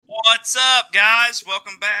What's up, guys?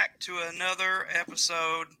 Welcome back to another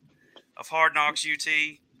episode of Hard Knocks UT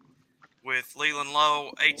with Leland Lowe,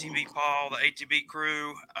 ATB Paul, the ATB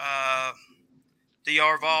crew.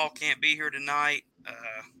 DR Vol can't be here tonight.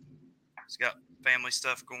 He's got family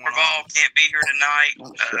stuff going on. Vol can't be here tonight.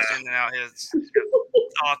 Sending out his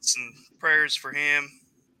thoughts and prayers for him.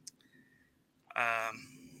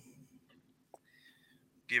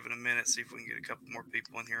 Give it a minute, see if we can get a couple more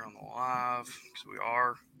people in here on the live, because we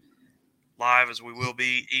are live as we will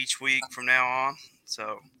be each week from now on.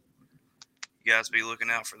 So you guys be looking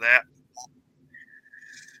out for that.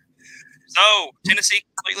 So Tennessee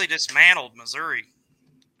completely dismantled Missouri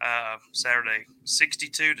Saturday,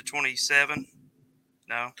 62-27.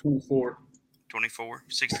 No, 24.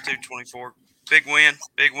 62-24. Big win.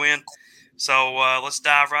 So let's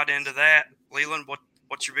dive right into that. Leland,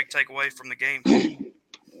 what's your big takeaway from the game?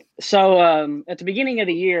 So at the beginning of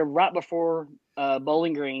the year, right before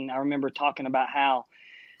Bowling Green, I remember talking about how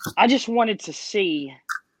I just wanted to see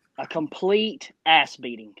a complete ass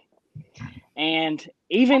beating. And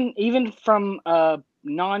even from a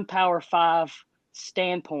non-Power 5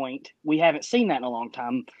 standpoint, we haven't seen that in a long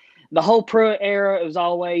time. The whole Pruitt era, it was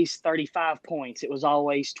always 35 points. It was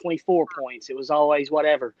always 24 points. It was always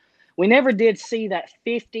whatever. We never did see that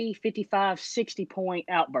 50, 55, 60-point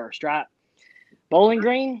outburst, right? Bowling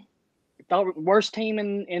Green, thought worst team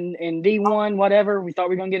in D1, whatever. We thought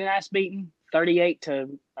we were going to get an ass beaten, 38 to,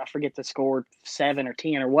 I forget the score, 7 or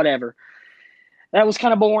 10 or whatever. That was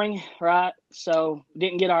kind of boring, right? So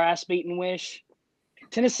didn't get our ass beaten wish.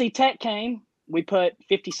 Tennessee Tech came. We put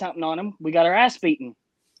 50-something on them. We got our ass beaten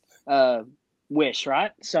wish,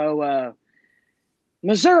 right? So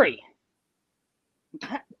Missouri,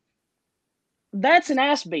 that's an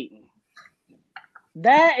ass beating.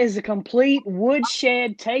 That is a complete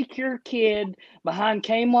woodshed. Take your kid behind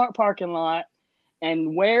Kmart parking lot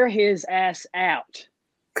and wear his ass out.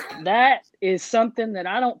 That is something that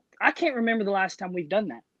I can't remember the last time we've done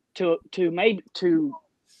that to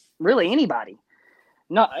really anybody.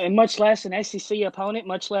 Not, and much less an SEC opponent,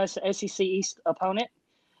 much less an SEC East opponent.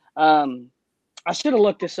 I should have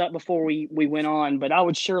looked this up before we went on, but I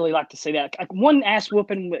would surely like to say that. One ass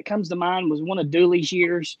whooping that comes to mind was one of Dooley's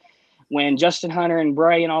years, when Justin Hunter and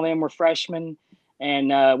Bray and all them were freshmen,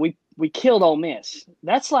 and we killed Ole Miss.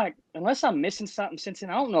 That's like, unless I'm missing something since then,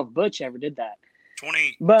 I don't know if Butch ever did that.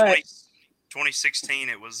 2016,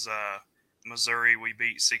 it was Missouri. We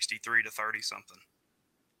beat 63-30 something.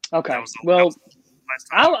 Okay,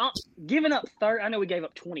 giving up 30. I know we gave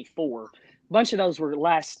up 24. A bunch of those were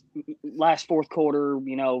last fourth quarter,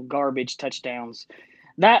 garbage touchdowns.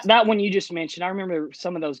 That one you just mentioned, I remember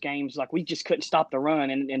some of those games, like we just couldn't stop the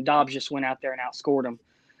run, and Dobbs just went out there and outscored them,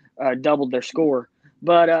 doubled their score.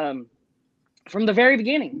 But from the very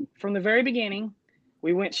beginning,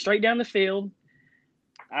 we went straight down the field.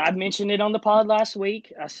 I mentioned it on the pod last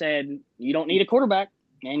week. I said, you don't need a quarterback,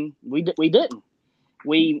 and we didn't.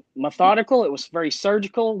 We methodical. It was very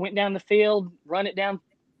surgical. Went down the field, run it down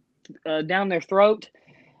their throat.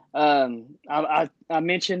 I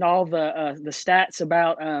mentioned all the stats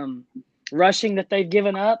about rushing that they've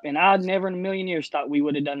given up, and I'd never in a million years thought we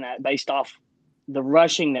would have done that based off the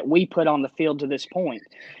rushing that we put on the field to this point.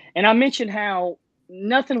 And I mentioned how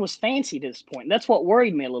nothing was fancy to this point. That's what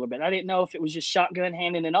worried me a little bit. I didn't know if it was just shotgun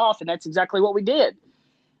handing it off, and that's exactly what we did.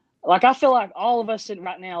 Like, I feel like all of us sitting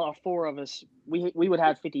right now, or four of us, we would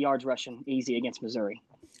have 50 yards rushing easy against Missouri.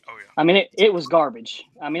 Oh, yeah. I mean, it was garbage.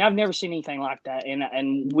 I mean, I've never seen anything like that,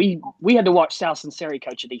 and we had to watch Sal Sinceri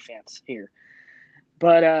coach a defense here.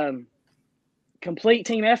 But complete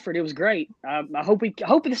team effort. It was great. I hope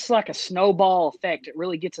this is like a snowball effect. It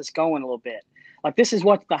really gets us going a little bit. Like, this is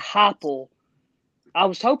what the Heupel. I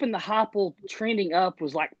was hoping the Heupel trending up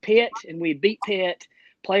was like Pitt, and we beat Pitt,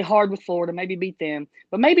 play hard with Florida, maybe beat them.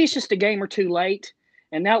 But maybe it's just a game or two late.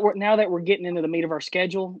 And now that we're getting into the meat of our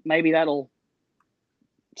schedule, maybe that'll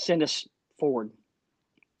send us forward.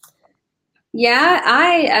 Yeah,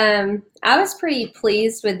 I was pretty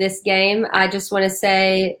pleased with this game. I just want to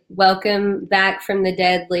say welcome back from the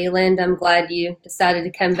dead, Leland. I'm glad you decided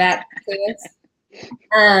to come back to us.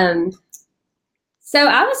 So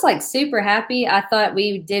I was super happy. I thought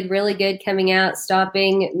we did really good coming out,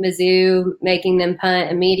 stopping Mizzou, making them punt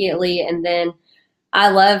immediately, and then I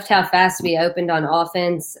loved how fast we opened on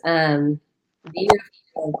offense.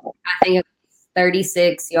 Beautiful. I think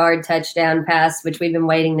 36-yard touchdown pass, which we've been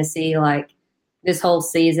waiting to see this whole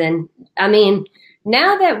season. I mean,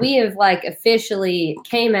 now that we have officially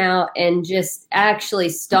came out and just actually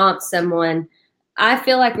stomped someone, I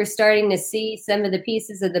feel like we're starting to see some of the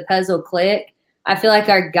pieces of the puzzle click. I feel like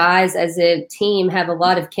our guys as a team have a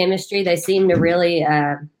lot of chemistry. They seem to really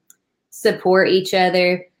support each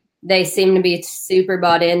other. They seem to be super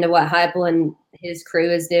bought into what Heupel and his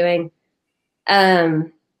crew is doing.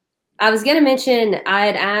 I was going to mention, I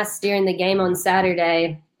had asked during the game on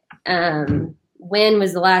Saturday, when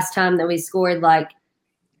was the last time that we scored like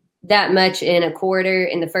that much in a quarter,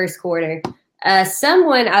 in the first quarter?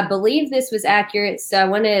 Someone, I believe this was accurate,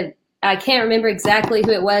 so I can't remember exactly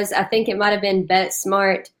who it was. I think it might have been Bet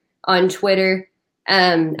Smart on Twitter.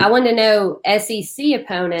 I want to know, SEC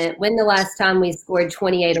opponent, when the last time we scored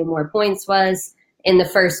 28 or more points was in the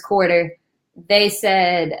first quarter. They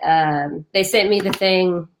said, they sent me the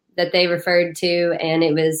thing that they referred to, and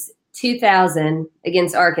it was 2000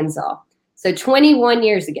 against Arkansas. So 21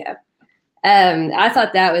 years ago. I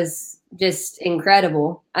thought that was just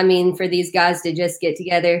incredible. I mean, for these guys to just get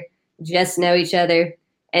together, just know each other,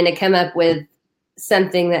 and to come up with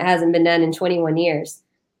something that hasn't been done in 21 years.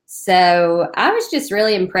 So I was just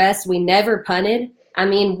really impressed. We never punted. I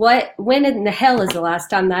mean, when in the hell is the last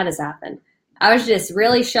time that has happened? I was just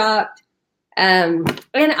really shocked. And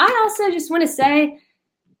I also just want to say,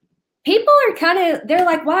 people are they're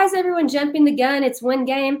like, why is everyone jumping the gun? It's one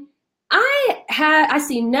game. I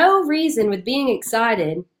see no reason with being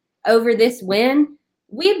excited over this win.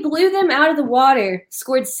 We blew them out of the water,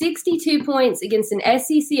 scored 62 points against an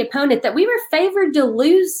SEC opponent that we were favored to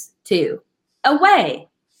lose to away.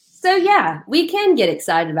 So, yeah, we can get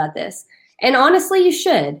excited about this. And honestly, you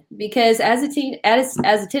should, because as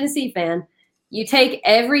a Tennessee fan, you take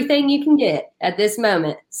everything you can get at this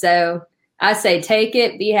moment. So I say take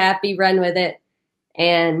it, be happy, run with it.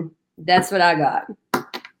 And that's what I got.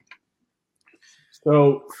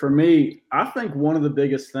 So for me, I think one of the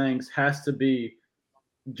biggest things has to be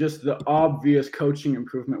just the obvious coaching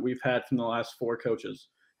improvement we've had from the last four coaches.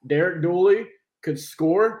 Derek Dooley could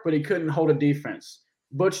score, but he couldn't hold a defense.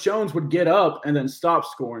 Butch Jones would get up and then stop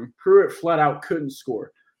scoring. Pruitt flat out couldn't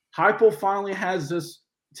score. Heupel finally has this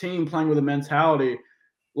team playing with a mentality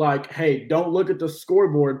like, hey, don't look at the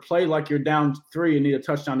scoreboard. Play like you're down 3 and need a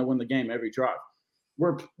touchdown to win the game every drive.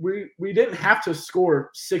 We didn't have to score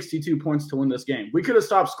 62 points to win this game. We could have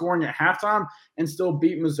stopped scoring at halftime and still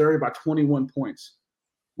beat Missouri by 21 points.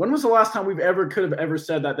 When was the last time could have ever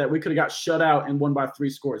said that we could have got shut out and won by 3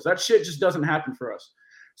 scores? That shit just doesn't happen for us.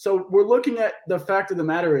 So we're looking at the fact of the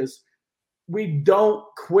matter is we don't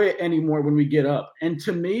quit anymore when we get up. And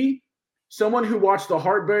to me, someone who watched the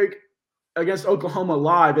heartbreak against Oklahoma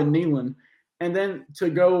live in Neyland and then to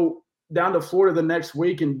go down to Florida the next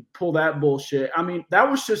week and pull that bullshit. I mean, that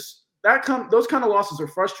was just those kind of losses are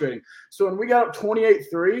frustrating. So when we got up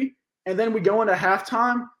 28-3 and then we go into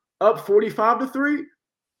halftime up 45-3,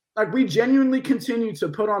 like we genuinely continue to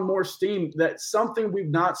put on more steam. That's something we've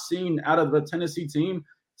not seen out of the Tennessee team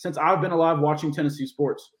since I've been alive watching Tennessee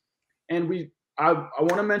sports. And I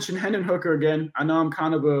want to mention Hendon Hooker again. I know I'm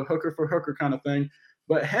kind of a hooker for hooker kind of thing,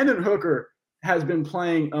 but Hendon Hooker has been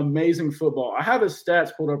playing amazing football. I have his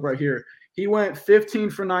stats pulled up right here. He went 15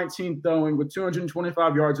 for 19 throwing with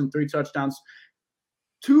 225 yards and 3 touchdowns,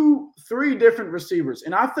 3 different receivers.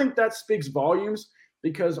 And I think that speaks volumes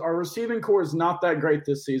because our receiving core is not that great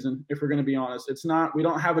this season, if we're going to be honest. It's not. We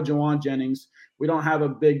don't have a Jawan Jennings. We don't have a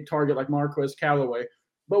big target like Marquez Callaway.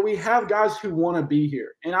 But we have guys who want to be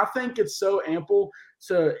here. And I think it's so ample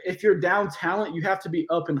to, if you're down talent, you have to be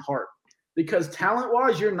up in heart. Because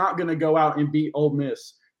talent-wise, you're not going to go out and beat Ole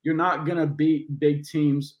Miss. You're not going to beat big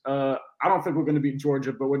teams. I don't think we're going to beat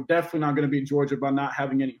Georgia, but we're definitely not going to beat Georgia by not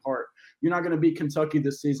having any heart. You're not going to beat Kentucky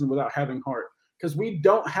this season without having heart. Because we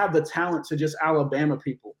don't have the talent to just Alabama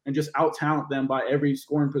people and just out-talent them by every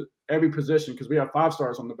position because we have 5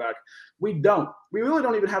 stars on the back. We don't. We really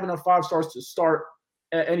don't even have enough 5 stars to start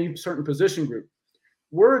at any certain position group.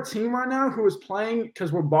 We're a team right now who is playing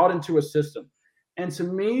because we're bought into a system. And to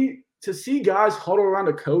me, to see guys huddle around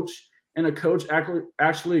a coach and a coach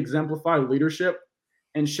actually exemplify leadership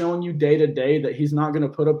and showing you day to day that he's not going to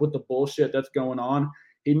put up with the bullshit that's going on.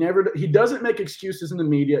 He doesn't make excuses in the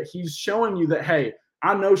media. He's showing you that, hey,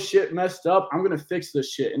 I know shit messed up. I'm going to fix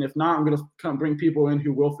this shit. And if not, I'm going to come bring people in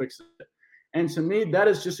who will fix it. And to me, that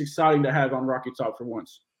is just exciting to have on Rocky Top for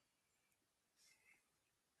once.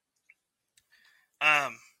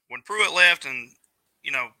 When Pruitt left and,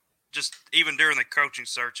 just even during the coaching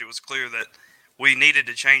search, it was clear that we needed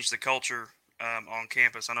to change the culture on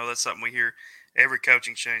campus. I know that's something we hear every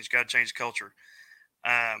coaching change, got to change the culture.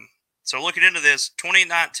 So looking into this,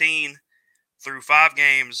 2019 through 5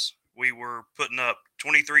 games, we were putting up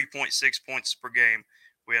 23.6 points per game.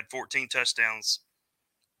 We had 14 touchdowns.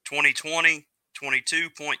 2020,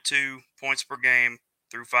 22.2 points per game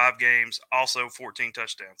through 5 games, also 14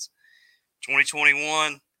 touchdowns.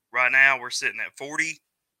 2021, right now, we're sitting at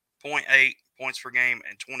 40.8 points per game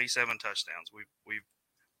and 27 touchdowns. We've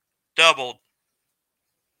doubled,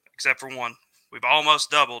 except for one. We've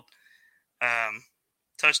almost doubled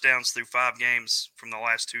touchdowns through 5 games from the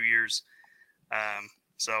last 2 years.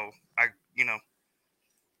 So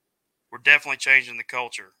we're definitely changing the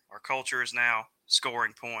culture. Our culture is now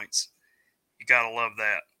scoring points. You got to love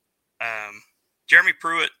that. Jeremy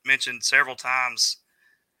Pruitt mentioned several times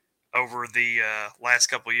over the last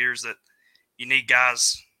couple of years that you need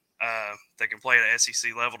guys that can play at the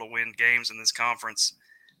SEC level to win games in this conference.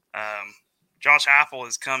 Josh Heupel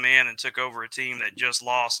has come in and took over a team that just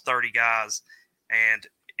lost 30 guys and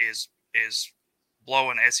is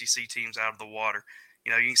blowing SEC teams out of the water.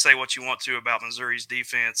 You can say what you want to about Missouri's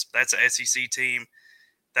defense. That's an SEC team.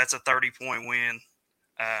 That's a 30-point win.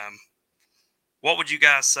 What would you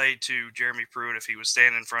guys say to Jeremy Pruitt if he was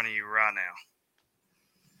standing in front of you right now?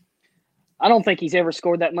 I don't think he's ever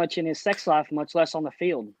scored that much in his sex life, much less on the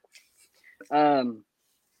field.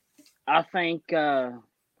 I think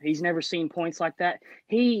he's never seen points like that.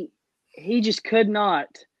 He just could not.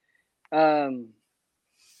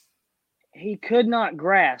 He could not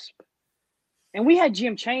grasp. And we had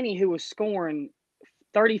Jim Chaney who was scoring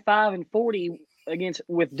 35 and 40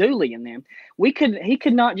 with Dooley in them. He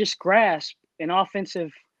could not just grasp an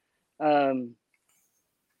offensive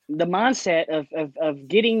the mindset of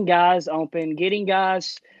getting guys open, getting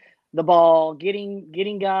guys the ball,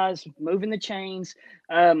 getting guys moving the chains.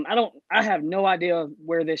 I have no idea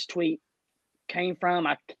where this tweet came from.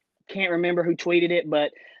 I can't remember who tweeted it,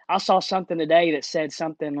 but I saw something today that said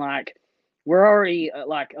something like, we're already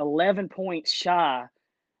like 11 points shy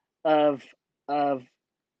of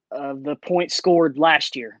the points scored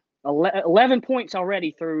last year. 11 points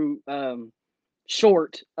already through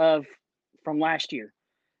short of from last year.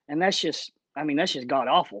 And that's just god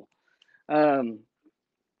awful.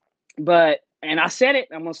 But I said it,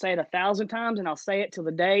 I'm going to say it 1,000 times, and I'll say it till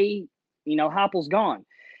the day, Heupel's gone.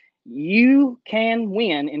 You can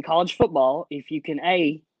win in college football if you can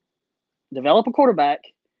A, develop a quarterback,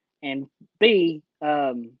 and B,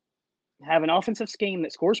 have an offensive scheme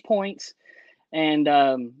that scores points. And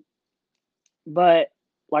but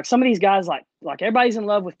like some of these guys, like everybody's in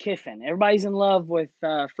love with Kiffin. Everybody's in love with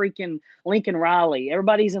freaking Lincoln Riley.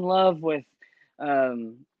 Everybody's in love with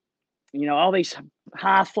all these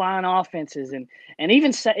high flying offenses, and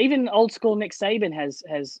even old school Nick Saban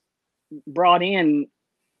has brought in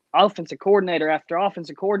offensive coordinator after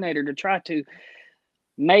offensive coordinator to try to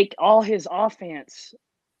make all his offense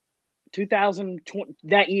 2020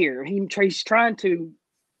 that year. He's trying to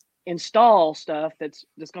install stuff that's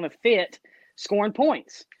going to fit scoring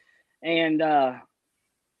points, and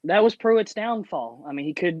that was Pruitt's downfall. I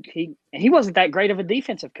mean, he wasn't that great of a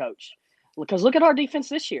defensive coach, because look at our defense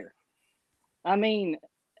this year. I mean,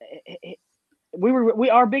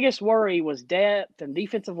 our biggest worry was depth and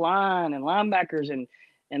defensive line and linebackers and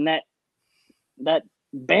that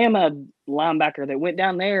Bama linebacker that went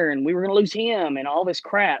down there, and we were going to lose him and all this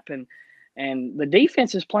crap, and the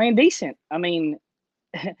defense is playing decent. I mean,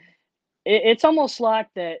 it's almost like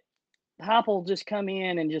that Heupel just come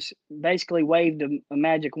in and just basically waved a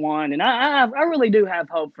magic wand, and I really do have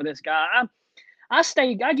hope for this guy. I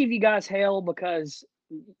give you guys hell because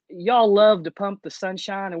y'all love to pump the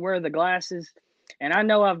sunshine and wear the glasses, and I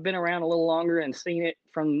know I've been around a little longer and seen it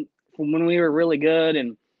from when we were really good,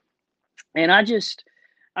 and I used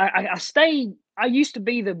to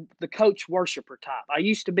be the coach worshiper type. I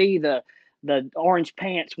used to be the orange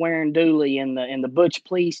pants wearing Dooley and the Butch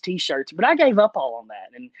Please t-shirts, but I gave up all on that.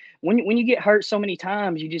 And when you get hurt so many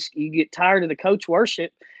times, you get tired of the coach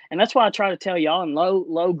worship, and that's why I try to tell y'all. And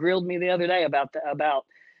Lowe grilled me the other day about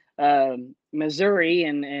Missouri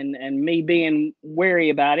and me being wary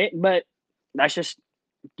about it, but that's just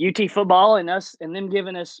UT football and us and them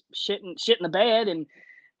giving us shit in the bed, and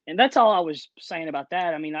that's all I was saying about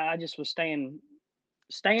that. I mean, I just was staying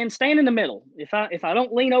in the middle. If I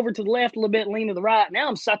don't lean over to the left a little bit, lean to the right, now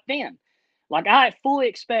I'm sucked in. Like, I fully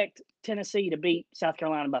expect Tennessee to beat South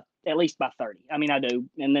Carolina at least by 30. I mean, I do,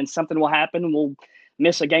 and then something will happen. We'll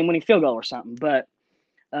miss a game-winning field goal or something. But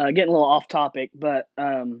getting a little off topic, but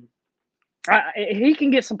he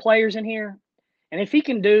can get some players in here, and if he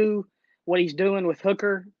can do what he's doing with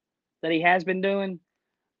Hooker that he has been doing,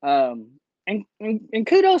 and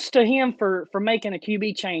kudos to him for making a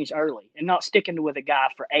QB change early and not sticking with a guy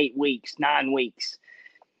for 8 weeks, 9 weeks.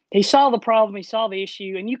 He saw the problem, he saw the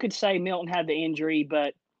issue, and you could say Milton had the injury,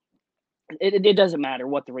 but it doesn't matter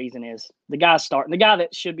what the reason is. The guy's starting. The guy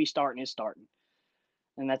that should be starting is starting,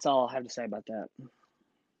 and that's all I have to say about that.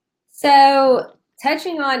 So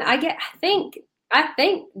touching on, I think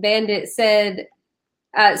Bandit said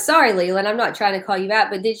Sorry, Leland, I'm not trying to call you out,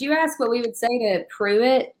 but did you ask what we would say to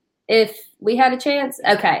Pruitt if we had a chance?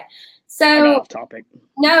 Okay. So off topic.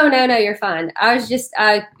 No, you're fine. I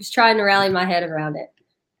was trying to rally my head around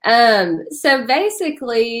it. So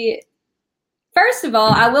basically, first of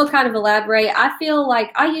all, I will kind of elaborate. I feel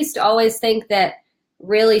like I used to always think that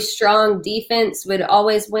really strong defense would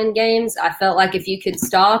always win games. I felt like if you could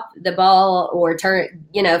stop the ball or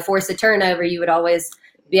force a turnover, you would always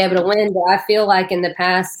be able to win. But I feel like in the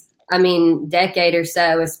past, decade or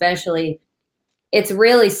so, especially, it's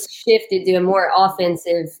really shifted to a more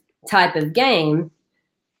offensive type of game.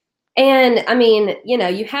 And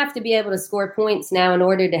you have to be able to score points now in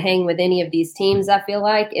order to hang with any of these teams, I feel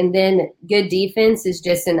like. And then good defense is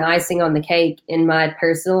just an icing on the cake, in my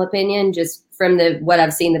personal opinion, just from what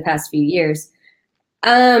I've seen the past few years.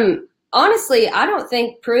 Honestly, I don't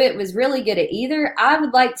think Pruitt was really good at either. I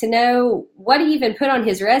would like to know what he even put on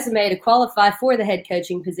his resume to qualify for the head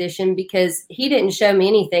coaching position, because he didn't show me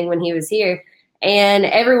anything when he was here. And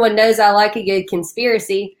everyone knows I like a good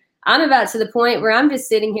conspiracy. I'm about to the point where I'm just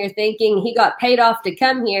sitting here thinking he got paid off to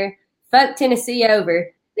come here, fucked Tennessee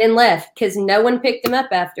over, then left because no one picked him up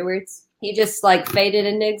afterwards. He just faded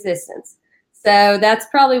into existence. So that's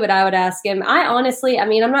probably what I would ask him. I honestly, I'm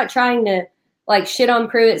not trying to shit on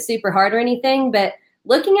Pruitt super hard or anything, but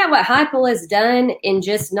looking at what Heupel has done in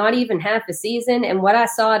just not even half a season and what I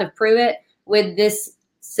saw out of Pruitt with this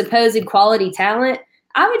supposed quality talent,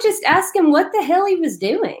 I would just ask him what the hell he was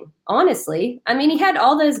doing, honestly. He had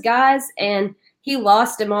all those guys and he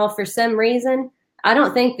lost them all for some reason. I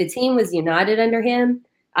don't think the team was united under him.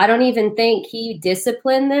 I don't even think he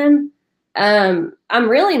disciplined them. I'm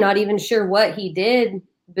really not even sure what he did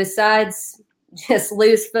besides just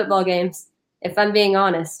lose football games, if I'm being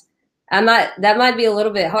honest. That might be a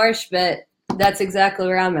little bit harsh, but that's exactly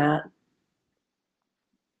where I'm at.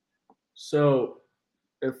 So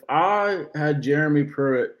if I had Jeremy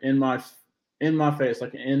Pruitt in my face,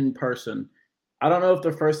 in person, I don't know if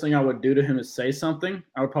the first thing I would do to him is say something.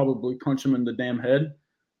 I would probably punch him in the damn head.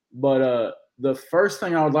 But the first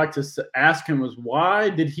thing I would like to ask him was, why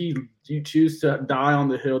did you choose to die on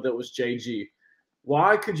the hill that was JG?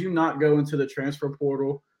 Why could you not go into the transfer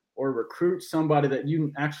portal or recruit somebody that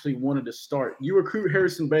you actually wanted to start? You recruit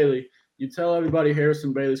Harrison Bailey. You tell everybody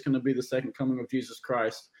Harrison Bailey's going to be the second coming of Jesus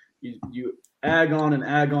Christ. You ag on and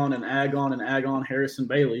ag on and ag on and ag on Harrison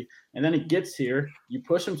Bailey. And then he gets here. You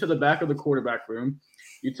push him to the back of the quarterback room.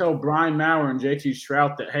 You tell Brian Maurer and JT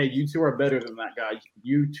Strout that, hey, you two are better than that guy.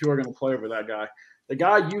 You two are going to play over that guy. The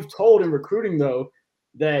guy you've told in recruiting, though,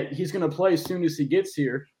 that he's going to play as soon as he gets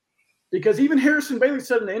here. Because even Harrison Bailey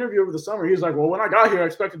said in the interview over the summer, he was like, well, when I got here, I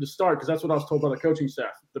expected to start because that's what I was told by the coaching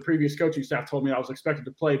staff. The previous coaching staff told me I was expected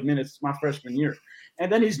to play minutes my freshman year.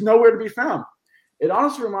 And then he's nowhere to be found. It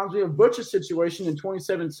honestly reminds me of Butch's situation in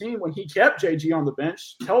 2017 when he kept JG on the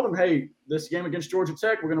bench, told him, hey, this game against Georgia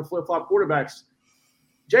Tech, we're going to flip-flop quarterbacks.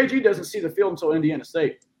 JG doesn't see the field until Indiana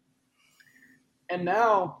State. And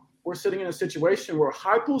now we're sitting in a situation where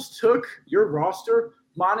Heupel's took your roster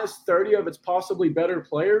minus 30 of its possibly better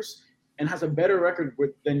players and has a better record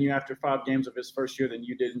than you after 5 games of his first year than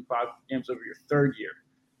you did in 5 games of your third year.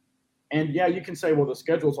 And, yeah, you can say, well, the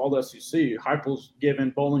schedule's all SEC. Heupel's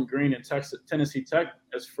given Bowling Green and Tennessee Tech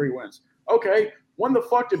as free wins. Okay, when the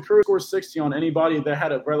fuck did Pruitt score 60 on anybody that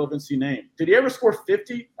had a relevancy name? Did he ever score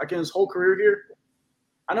 50 in his whole career here?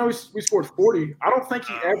 I know we scored 40. I don't think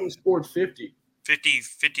he ever scored 50.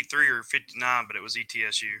 53 or 59, but it was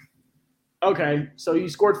ETSU. Okay, so he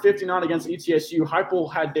scored 59 against ETSU.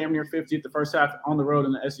 Heupel had damn near 50 at the first half on the road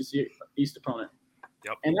in the SEC East opponent.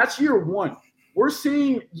 Yep. And that's year 1. We're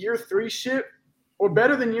seeing year 3 shit, or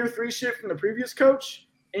better than year 3 shit from the previous coach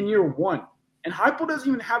in year 1. And Heupel doesn't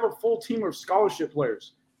even have a full team of scholarship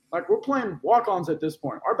players. We're playing walk-ons at this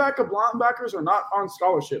point. Our backup linebackers are not on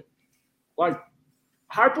scholarship.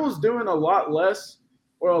 Heupel's doing a lot less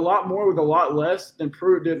or a lot more with a lot less than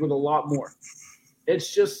Pruitt did with a lot more.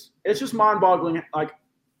 It's just mind-boggling,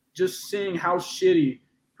 just seeing how shitty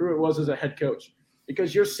Pruitt was as a head coach.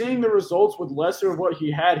 Because you're seeing the results with lesser of what he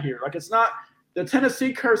had here. It's not – the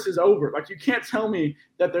Tennessee curse is over. You can't tell me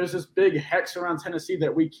that there's this big hex around Tennessee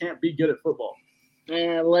that we can't be good at football.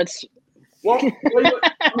 Yeah, let's – Well,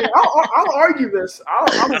 I'll argue this.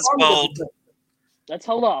 That's bold. Let's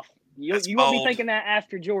hold off. You won't bold. be thinking that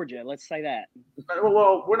after Georgia. Let's say that.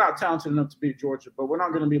 Well, we're not talented enough to beat Georgia, but we're not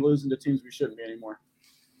going to be losing to teams we shouldn't be anymore.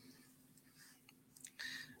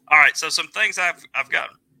 All right, so some things I've got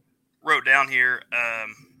wrote down here.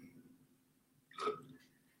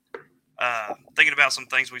 Thinking about some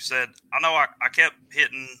things we've said. I know I kept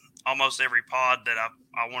hitting almost every pod that I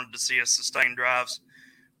wanted to see us sustain drives.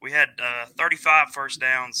 We had 35 first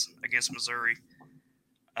downs against Missouri.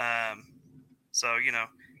 So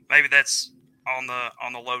maybe that's on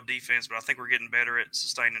the low defense, but I think we're getting better at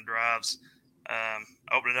sustaining drives.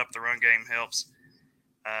 Opening up the run game helps.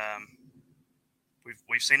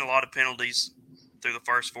 We've seen a lot of penalties through the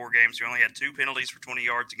first 4 games. We only had 2 penalties for 20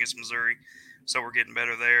 yards against Missouri, so we're getting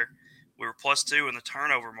better there. We were +2 in the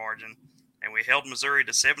turnover margin, and we held Missouri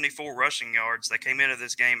to 74 rushing yards. They came into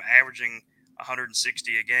this game averaging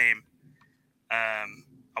 160 a game. I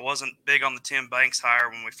wasn't big on the Tim Banks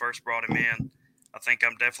hire when we first brought him in. I think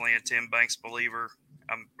I'm definitely a Tim Banks believer.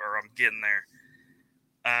 I'm getting there.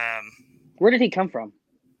 Where did he come from?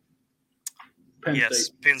 Penn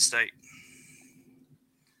State. Penn State.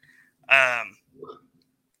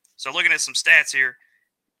 So looking at some stats here,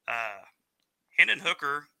 Hendon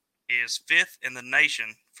Hooker is 5th in the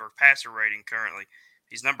nation for passer rating currently.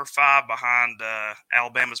 He's number 5 behind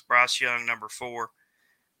Alabama's Bryce Young, number 4.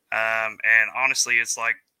 And honestly, it's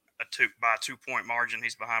like by a 2-point margin.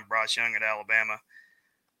 He's behind Bryce Young at Alabama.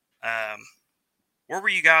 Where were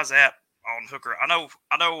you guys at on Hooker? I know.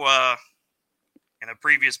 In a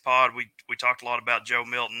previous pod, we talked a lot about Joe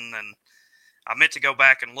Milton, and I meant to go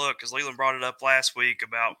back and look because Leland brought it up last week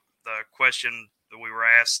about the question that we were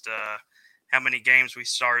asked: how many games we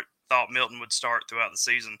thought Milton would start throughout the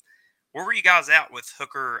season. Where were you guys at with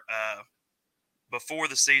Hooker before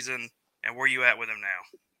the season, and where are you at with him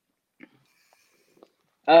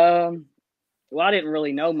now? Well, I didn't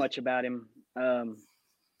really know much about him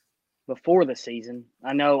before the season.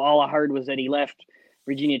 I know all I heard was that he left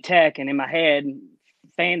Virginia Tech, and in my head,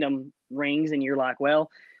 fandom rings, and you're like, well,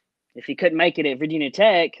 if he couldn't make it at Virginia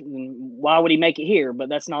Tech, then why would he make it here? But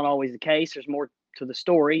that's not always the case. There's more to the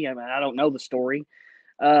story. I mean, I don't know the story.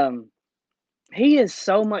 He is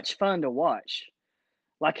so much fun to watch.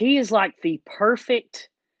 Like, he is like the perfect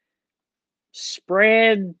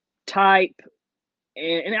spread type.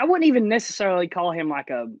 And I wouldn't even necessarily call him like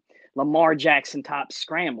a Lamar Jackson type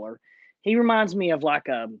scrambler. He reminds me of like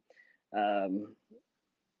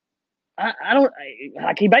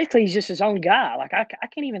he basically is just his own guy. Like I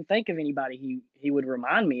can't even think of anybody he would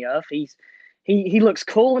remind me of. He looks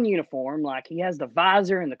cool in uniform. Like he has the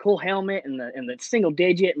visor and the cool helmet and the single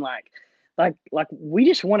digit and like we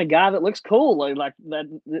just want a guy that looks cool. Like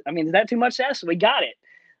that. I mean, is that too much to ask? We got it.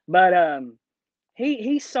 But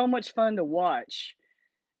he's so much fun to watch.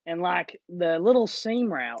 And like the little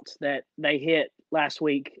seam routes that they hit last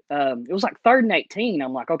week, it was like 3rd and 18.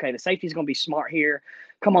 I'm like, okay, the safety's going to be smart here.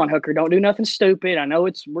 Come on, Hooker, don't do nothing stupid. I know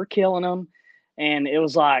we're killing them. And it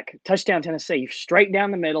was like touchdown Tennessee, straight down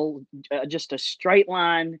the middle, just a straight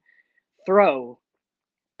line throw.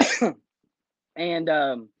 And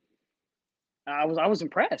I was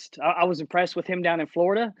impressed. I was impressed with him down in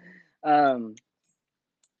Florida.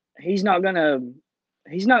 He's not gonna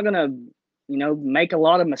make a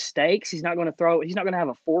lot of mistakes. He's not going to have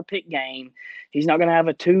a 4-pick game. He's not going to have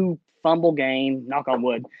a 2 fumble game, knock on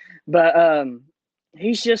wood. But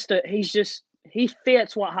he fits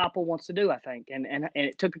what Heupel wants to do, I think. And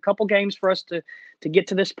it took a couple games for us to get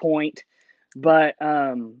to this point. But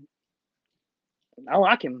I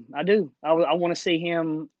like him. I do. I want to see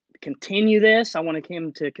him continue this. I want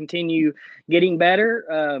him to continue getting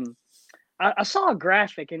better. I saw a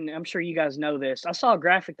graphic, and I'm sure you guys know this. I saw a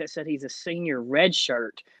graphic that said he's a senior red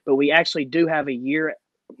shirt, but we actually do have a year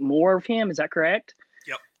more of him. Is that correct?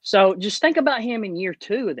 Yep. So just think about him in year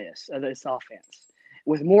 2 of this offense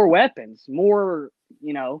with more weapons, more,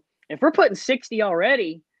 if we're putting 60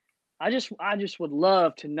 already, I just would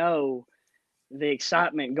love to know the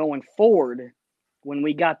excitement going forward when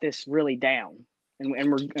we got this really down and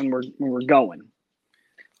we're going.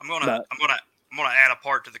 I'm gonna add a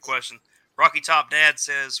part to the question. Rocky Top Dad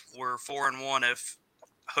says we're 4-1 if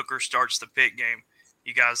Hooker starts the Pitt game.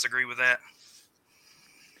 You guys agree with that?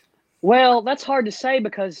 Well, that's hard to say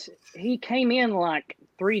because he came in like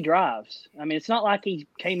 3 drives. I mean, it's not like he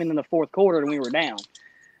came in the 4th quarter and we were down.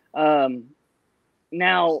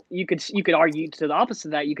 Now you could argue to the opposite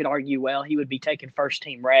of that. You could argue, well, he would be taking first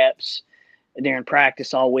team reps during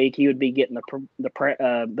practice all week. He would be getting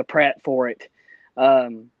the prep for it.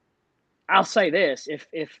 I'll say this: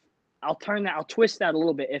 if I'll twist that a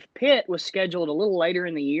little bit. If Pitt was scheduled a little later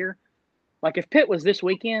in the year, like if Pitt was this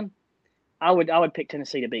weekend, I would pick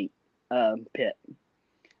Tennessee to beat Pitt.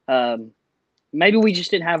 Maybe we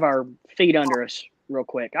just didn't have our feet under us real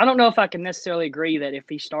quick. I don't know if I can necessarily agree that if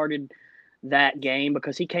he started that game,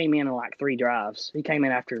 because he came in like 3 drives. He came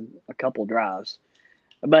in after a couple drives.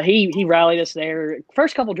 But he rallied us there.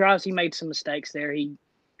 First couple drives, he made some mistakes there. He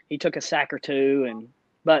took a sack or 2,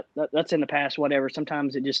 but that's in the past, whatever.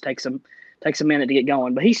 Sometimes it just takes a minute to get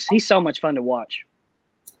going. But he's so much fun to watch.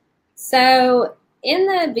 So in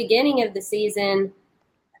the beginning of the season,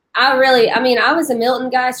 I was a Milton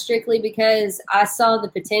guy strictly because I saw the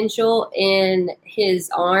potential in his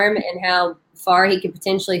arm and how far he could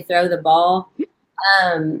potentially throw the ball.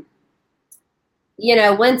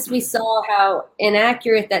 Once we saw how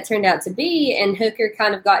inaccurate that turned out to be and Hooker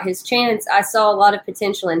kind of got his chance, I saw a lot of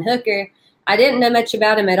potential in Hooker. I didn't know much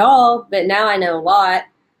about him at all, but now I know a lot.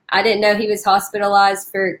 I didn't know he was hospitalized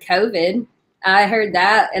for COVID. I heard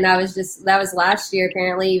that, and that was last year.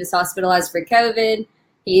 Apparently, he was hospitalized for COVID.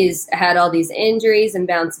 He's had all these injuries and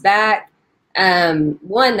bounced back.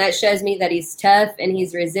 One, that shows me that he's tough and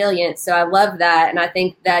he's resilient. So I love that, and I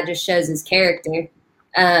think that just shows his character.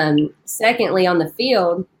 Secondly, on the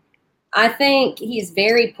field, I think he's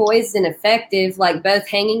very poised and effective, like both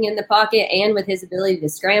hanging in the pocket and with his ability to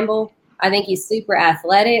scramble. I think he's super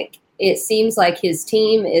athletic. It seems like his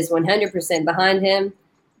team is 100% behind him,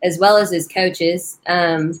 as well as his coaches.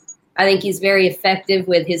 I think he's very effective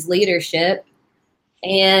with his leadership.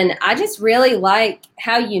 And I just really like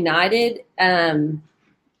how united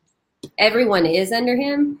everyone is under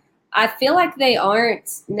him. I feel like they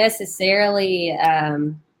aren't necessarily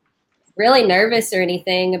really nervous or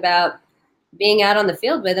anything about being out on the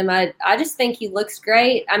field with him. I just think he looks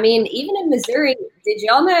great. I mean, even in Missouri, did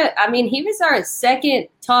y'all know? I mean, he was our second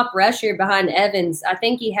top rusher behind Evans. I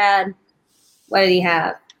think he had – what did he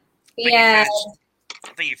have? I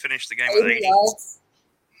think he finished the game with 80 yards.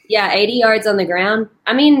 Yeah, 80 yards on the ground.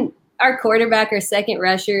 I mean, our quarterback, our second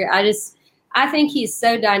rusher, I think he's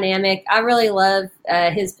so dynamic. I really love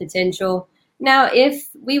his potential. Now, if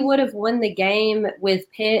we would have won the game with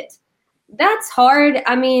Pitt, that's hard.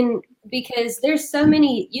 I mean, because there's so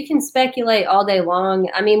many – you can speculate all day long.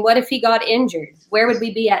 I mean, what if he got injured? Where would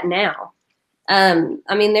we be at now?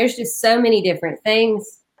 I mean, there's just so many different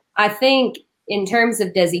things. I think – in terms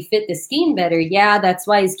of does he fit the scheme better? Yeah, that's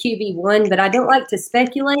why he's QB1, but I don't like to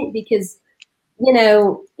speculate because,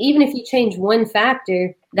 even if you change one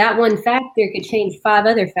factor, that one factor could change 5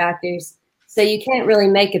 other factors. So you can't really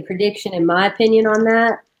make a prediction, in my opinion, on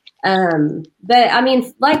that. But, I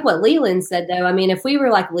mean, like what Leland said, though, I mean, if we were,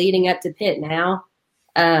 leading up to Pitt now,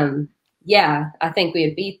 yeah, I think we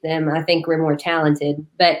would beat them. I think we're more talented.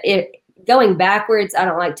 But going backwards, I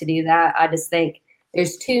don't like to do that. I just think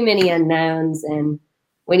there's too many unknowns, and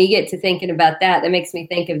when you get to thinking about that, that makes me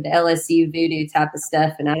think of the LSU voodoo type of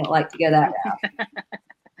stuff, and I don't like to go that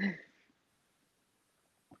route.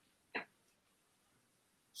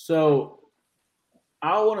 So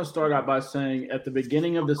I want to start out by saying at the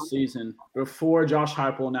beginning of the season, before Josh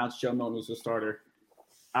Heupel announced Joe Milton was the starter,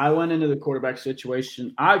 I went into the quarterback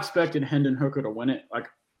situation. I expected Hendon Hooker to win it. Like,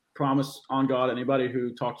 promise on God, anybody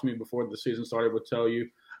who talked to me before the season started would tell you,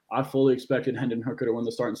 I fully expected Hendon Hooker to win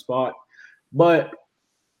the starting spot. But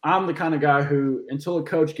I'm the kind of guy who, until a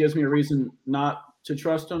coach gives me a reason not to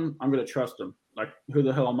trust him, I'm going to trust him. Like, who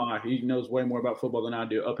the hell am I? He knows way more about football than I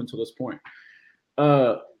do up until this point.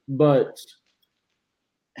 But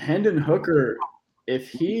Hendon Hooker, if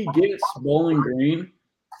he gets Bowling Green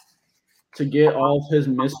to get all of his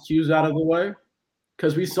miscues out of the way,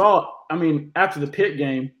 because we saw, I mean, after the Pitt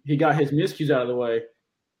game, he got his miscues out of the way.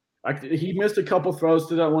 Like, he missed a couple throws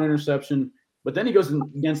to that one interception, but then he goes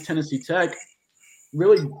against Tennessee Tech,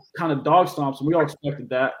 really kind of dog stomps, and we all expected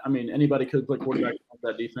that. I mean, anybody could play quarterback with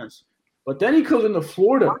that defense. But then he goes into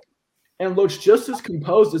Florida and looks just as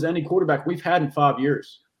composed as any quarterback we've had in 5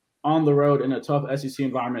 years on the road in a tough SEC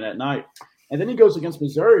environment at night. And then he goes against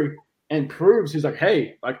Missouri and proves he's like,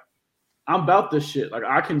 hey, like, I'm about this shit. Like,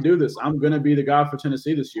 I can do this. I'm going to be the guy for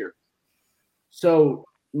Tennessee this year. So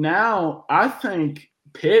now I think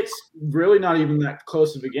Pitt's really not even that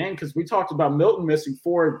close of a game because we talked about Milton missing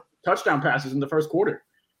 4 touchdown passes in the first quarter.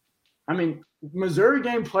 I mean, Missouri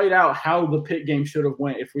game played out how the Pitt game should have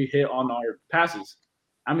went if we hit on our passes.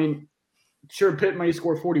 I mean, sure, Pitt may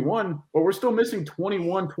score 41, but we're still missing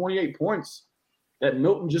 21, 28 points that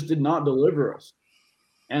Milton just did not deliver us.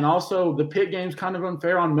 And also, the Pitt game's kind of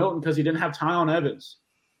unfair on Milton because he didn't have Tyon Evans.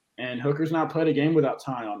 And Hooker's not played a game without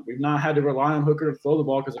Tyon. We've not had to rely on Hooker to throw the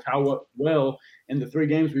ball because of how well in the 3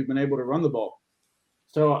 games we've been able to run the ball.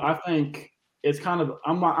 So I think it's kind of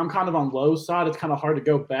I'm kind of on Lowe's side. It's kind of hard to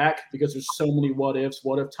go back because there's so many what ifs.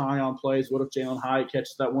 What if Tyon plays? What if Jalen Hyatt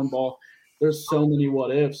catches that one ball? There's so many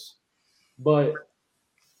what ifs. But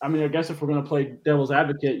I mean, I guess if we're going to play devil's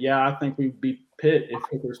advocate, yeah, I think we beat Pitt if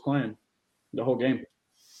Hooker's playing the whole game.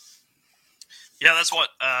 Yeah, that's what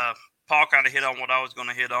Paul kind of hit on what I was going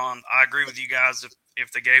to hit on. I agree with you guys.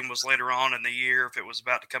 If the game was later on in the year, if it was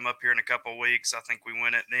about to come up here in a couple of weeks, I think we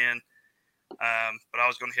win it then. But I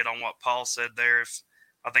was going to hit on what Paul said there. If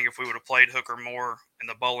I think if we would have played Hooker more in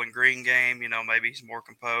the Bowling Green game, maybe he's more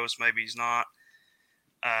composed, maybe he's not.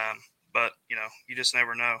 But you just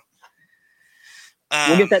never know.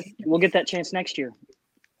 We'll get that chance next year.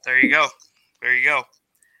 There you go. All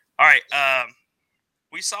right.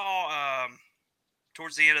 We saw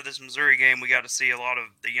towards the end of this Missouri game, we got to see a lot of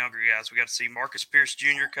the younger guys. We got to see Marcus Pierce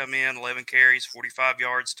Jr. come in, 11 carries, 45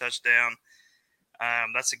 yards, touchdown.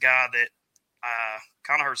 That's a guy that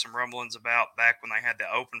kind of heard some rumblings about back when they had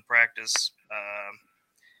the open practice.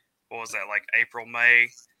 What was that, like April, May?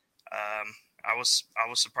 I was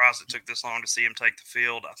surprised it took this long to see him take the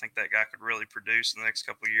field. I think that guy could really produce in the next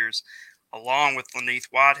couple of years, along with Laneith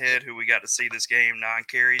Whitehead, who we got to see this game, 9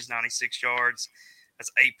 carries, 96 yards.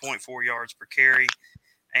 That's 8.4 yards per carry.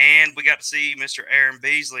 And we got to see Mr. Aaron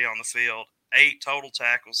Beasley on the field, 8 total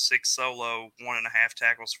tackles, 6 solo, 1.5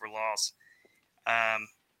 tackles for loss. I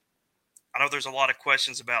know there's a lot of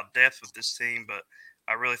questions about depth with this team, but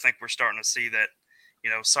I really think we're starting to see that,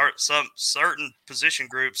 some certain position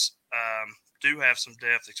groups do have some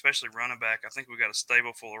depth, especially running back. I think we got a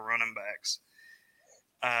stable full of running backs.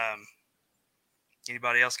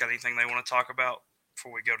 Anybody else got anything they want to talk about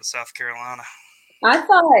before we go to South Carolina? I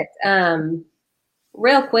thought,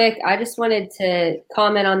 real quick, I just wanted to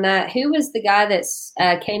comment on that. Who was the guy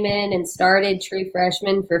that came in and started true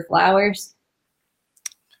freshman for Flowers?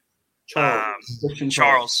 Christian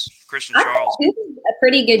Charles. He did a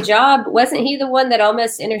pretty good job. Wasn't he the one that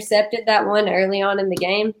almost intercepted that one early on in the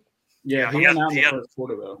game? Yeah, he went out in the first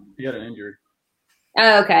quarter, though. He had an injury.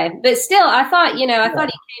 Oh, okay. But still, I thought he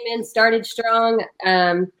came in, started strong.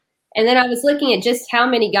 And then I was looking at just how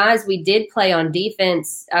many guys we did play on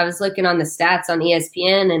defense. I was looking on the stats on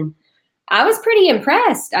ESPN, and I was pretty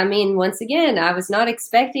impressed. I mean, once again, I was not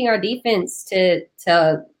expecting our defense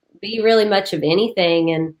to be really much of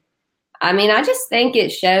anything. And, I mean, I just think it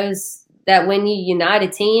shows that when you unite a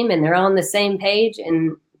team and they're on the same page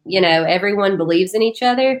and, everyone believes in each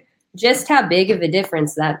other, just how big of a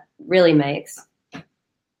difference that really makes.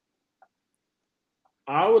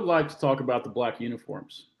 I would like to talk about the black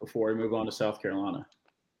uniforms before we move on to South Carolina.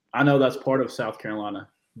 I know that's part of South Carolina,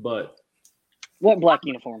 but what black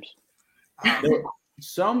uniforms?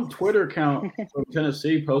 Some Twitter account from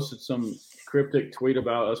Tennessee posted some cryptic tweet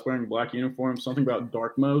about us wearing black uniforms, something about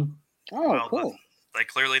dark mode. Oh, cool. They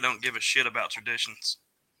clearly don't give a shit about traditions.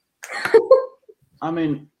 I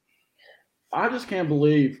mean, I just can't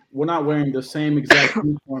believe we're not wearing the same exact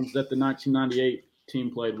uniforms that the 1998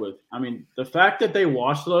 team played with. I mean, the fact that they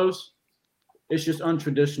washed those, it's just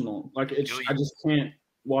untraditional. Like, I just can't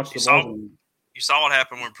watch the ball. You saw what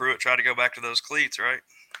happened when Pruitt tried to go back to those cleats, right?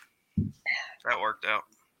 That worked out.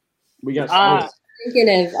 We got I'm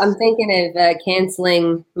thinking of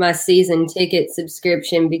canceling my season ticket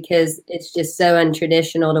subscription because it's just so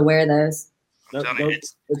untraditional to wear those.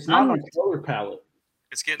 It's not my color palette.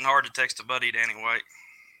 It's getting hard to text a buddy Danny White.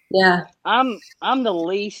 Yeah, I'm the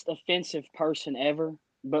least offensive person ever,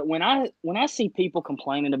 but when I see people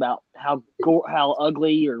complaining about how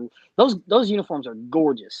ugly or those uniforms are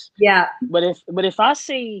gorgeous. Yeah. But if I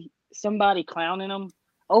see somebody clowning them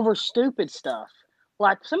over stupid stuff,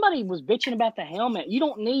 like somebody was bitching about the helmet, you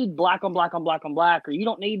don't need black on black on black on black, or you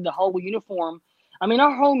don't need the whole uniform. I mean,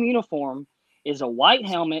 our home uniform is a white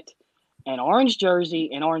helmet, an orange jersey,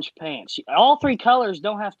 and orange pants. All 3 colors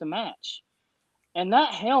don't have to match. And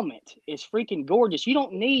that helmet is freaking gorgeous. You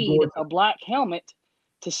don't need a black helmet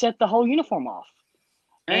to set the whole uniform off.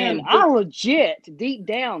 And I legit, deep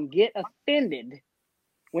down, get offended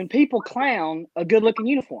when people clown a good-looking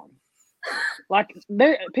uniform. Like,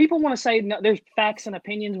 people want to say no, there's facts and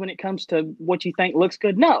opinions when it comes to what you think looks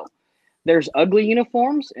good. No. There's ugly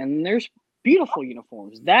uniforms and there's beautiful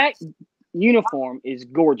uniforms. That uniform is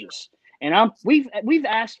gorgeous. And we've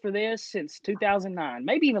asked for this since 2009,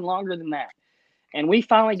 maybe even longer than that. And we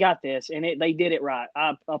finally got this, and they did it right.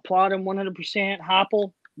 I applaud them 100%.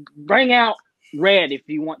 Heupel, bring out red if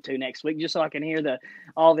you want to next week, just so I can hear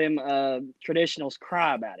all them traditionals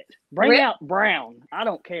cry about it. Bring out brown. I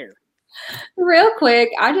don't care. Real quick,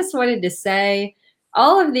 I just wanted to say,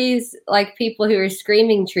 all of these people who are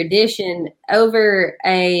screaming tradition over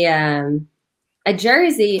a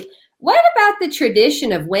jersey, what about the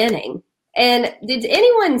tradition of winning? And did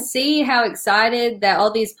anyone see how excited that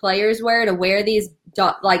all these players were to wear these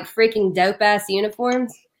freaking dope ass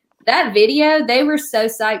uniforms? That video, they were so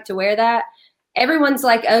psyched to wear that. Everyone's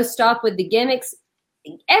like, oh, stop with the gimmicks.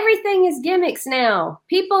 Everything is gimmicks now.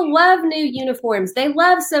 People love new uniforms. They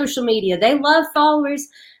love social media. They love followers.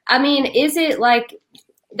 I mean, is it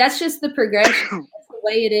that's just the progression? That's the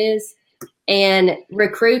way it is. And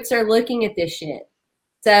recruits are looking at this shit.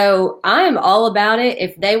 So I am all about it.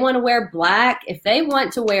 If they want to wear black, if they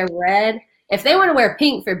want to wear red, if they want to wear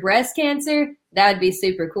pink for breast cancer, that would be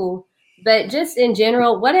super cool. But just in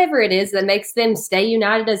general, whatever it is that makes them stay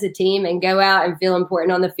united as a team and go out and feel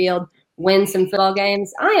important on the field, win some football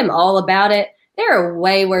games, I am all about it. There are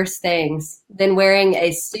way worse things than wearing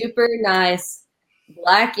a super nice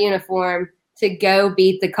black uniform to go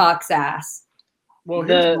beat the Cock's ass. Well,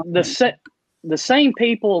 the same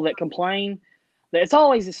people that complain, it's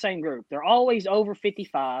always the same group. They're always over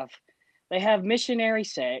 55. They have missionary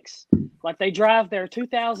sex. Like they drive their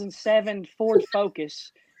 2007 Ford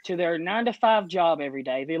Focus to their 9-to-5 job every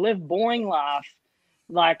day. They live boring life.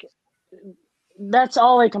 Like that's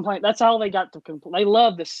all they complain. That's all they got to complain. They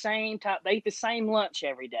love the same type. They eat the same lunch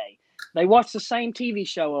every day. They watch the same TV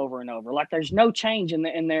show over and over. Like there's no change in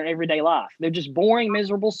their everyday life. They're just boring,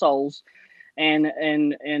 miserable souls. And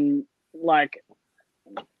like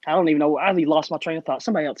I don't even know. I lost my train of thought.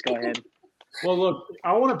 Somebody else go ahead. Well, look,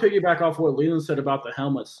 I want to piggyback off what Leland said about the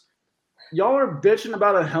helmets. Y'all are bitching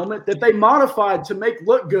about a helmet that they modified to make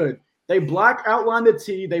look good. They black outlined the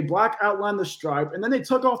T, they black outlined the stripe, and then they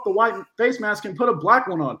took off the white face mask and put a black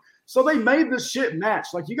one on. So they made this shit match.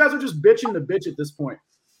 Like, you guys are just bitching to bitch at this point.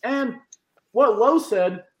 And what Lowe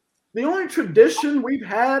said, the only tradition we've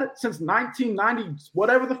had since 1990,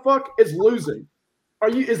 whatever the fuck, is losing.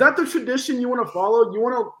 Is that the tradition you want to follow? You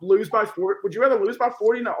want to lose by 40? Would you rather lose by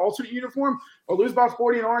 40 in an alternate uniform or lose by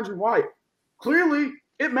 40 in orange and white? Clearly,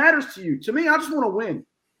 it matters to you. To me, I just want to win.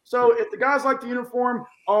 So if the guys like the uniform,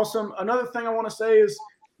 awesome. Another thing I want to say is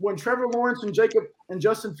when Trevor Lawrence and Jacob and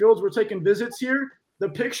Justin Fields were taking visits here, the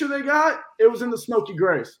picture they got, it was in the smoky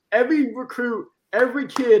grays. Every recruit, every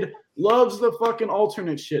kid loves the fucking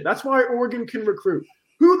alternate shit. That's why Oregon can recruit.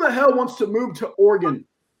 Who the hell wants to move to Oregon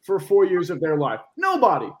for 4 years of their life?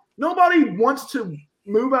 Nobody. Nobody wants to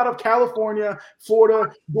move out of California,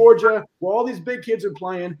 Florida, Georgia, where all these big kids are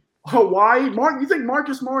playing. Hawaii. You think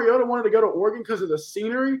Marcus Mariota wanted to go to Oregon because of the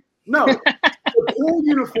scenery? No. The cool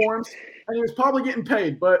uniforms, and he was probably getting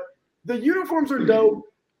paid. But the uniforms are dope.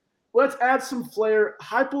 Let's add some flair.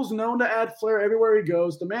 Heupel's known to add flair everywhere he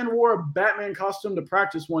goes. The man wore a Batman costume to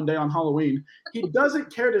practice one day on Halloween. He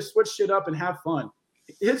doesn't care to switch shit up and have fun.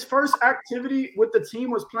 His first activity with the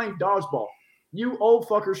team was playing dodgeball. You old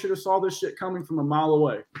fucker should have saw this shit coming from a mile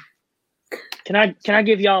away. Can I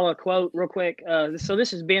give y'all a quote real quick? So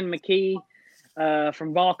this is Ben McKee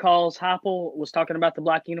from Ball Calls. Heupel was talking about the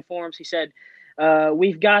black uniforms. He said,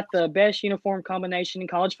 we've got the best uniform combination in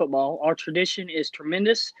college football. Our tradition is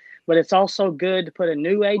tremendous, but it's also good to put a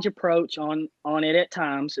new age approach on it at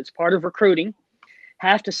times. It's part of recruiting.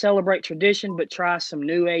 Have to celebrate tradition, but try some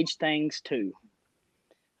new age things too.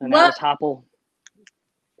 And that was Heupel.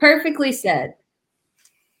 Perfectly said.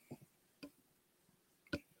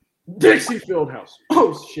 Dixie Fieldhouse.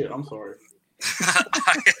 Oh shit! I'm sorry.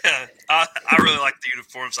 I really like the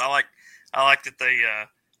uniforms. I like that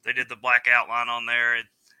they did the black outline on there.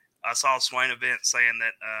 I saw a Swain event saying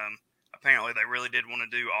that apparently they really did want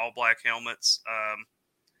to do all black helmets, and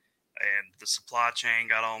the supply chain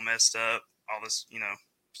got all messed up. All this,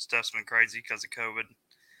 stuff's been crazy because of COVID.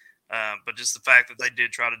 But just the fact that they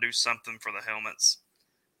did try to do something for the helmets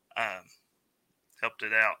helped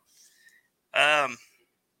it out.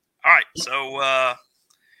 All right, so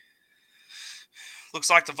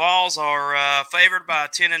looks like the Vols are favored by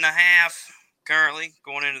 10.5 currently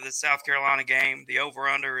going into the South Carolina game. The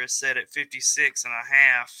over-under is set at 56.5.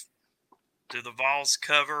 Do the Vols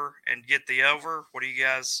cover and get the over? What do you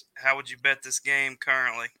guys? How would you bet this game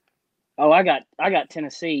currently? Oh, I got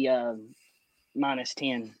Tennessee minus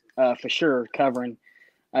 10 for sure covering.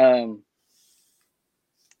 I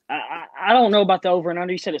don't know about the over and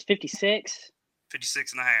under. You said it's 56.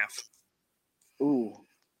 56.5. Ooh,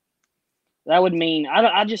 that would mean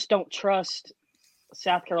I just don't trust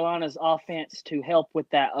South Carolina's offense to help with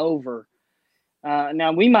that over.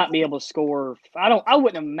 Now we might be able to score. I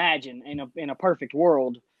wouldn't imagine in a perfect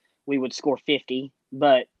world we would score 50,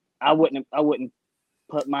 but I wouldn't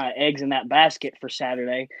put my eggs in that basket for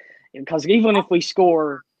Saturday, because even if we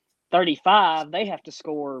score 35, they have to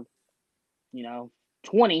score,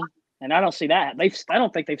 20. And I don't see that. I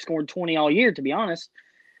don't think they've scored 20 all year, to be honest.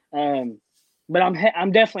 But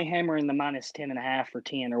I'm definitely hammering the minus 10.5 or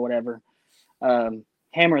 10 or whatever.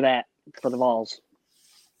 Hammer that for the Vols.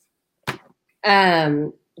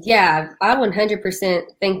 Yeah, I 100%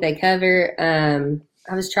 think they cover.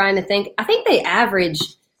 I was trying to think. I think they average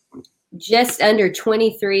just under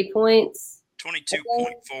 23 points.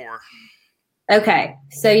 22.4. Okay,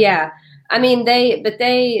 so yeah. I mean,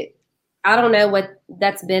 I don't know what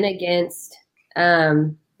that's been against.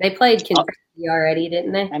 They played already,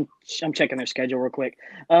 didn't they? I'm checking their schedule real quick.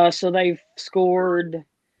 So they've scored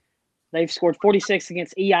 46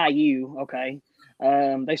 against EIU. Okay.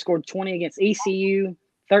 They scored 20 against ECU,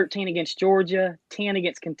 13 against Georgia, 10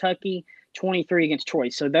 against Kentucky, 23 against Troy.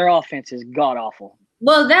 So their offense is god awful.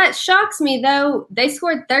 Well, that shocks me though. They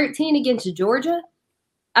scored 13 against Georgia.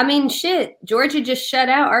 I mean, shit. Georgia just shut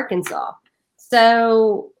out Arkansas.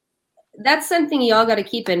 So that's something y'all got to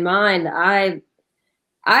keep in mind. I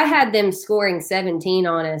had them scoring 17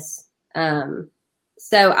 on us.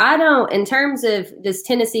 So I don't, in terms of does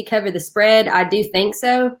Tennessee cover the spread, I do think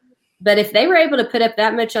so. But if they were able to put up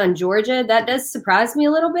that much on Georgia, that does surprise me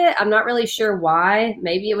a little bit. I'm not really sure why.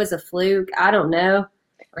 Maybe it was a fluke. I don't know.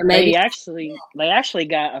 Or maybe they actually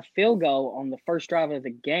got a field goal on the first drive of the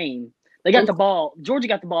game. They got the ball. Georgia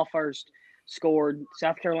got the ball first, scored.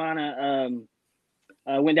 South Carolina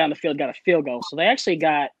went down the field, got a field goal. So they actually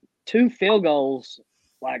got 2 field goals,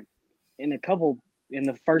 like in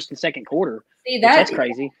the first and second quarter. See, that's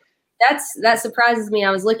crazy. That surprises me.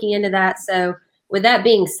 I was looking into that. So with that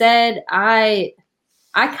being said, I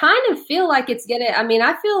kind of feel like it's gonna. I mean,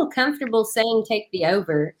 I feel comfortable saying take the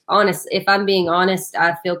over. Honest, if I'm being honest,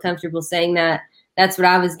 I feel comfortable saying that. That's what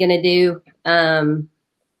I was gonna do.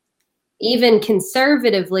 Even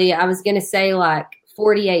conservatively, I was gonna say like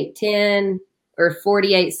 48-10 or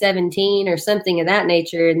 48-17 or something of that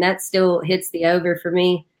nature, and that still hits the over for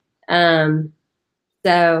me.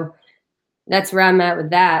 So that's where I'm at with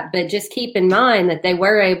that. But just keep in mind that they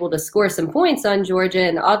were able to score some points on Georgia,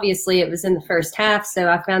 and obviously it was in the first half, so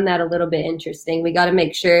I found that a little bit interesting. We got to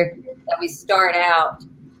make sure that we start out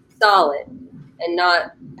solid and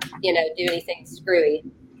not, do anything screwy.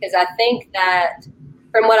 Because I think that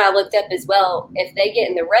from what I looked up as well, if they get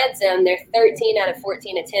in the red zone, they're 13 out of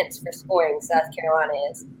 14 attempts for scoring, South Carolina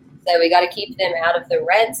is. So we got to keep them out of the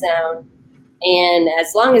red zone. And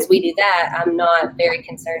as long as we do that, I'm not very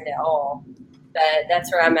concerned at all. But that's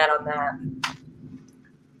where I'm at on that.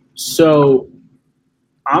 So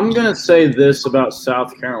I'm going to say this about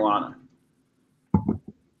South Carolina.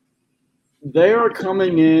 They are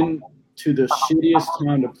coming in to the shittiest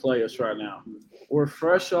time to play us right now. We're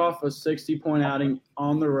fresh off a 60-point outing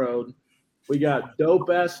on the road. We got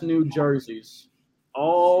dope-ass new jerseys.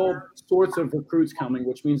 All sorts of recruits coming,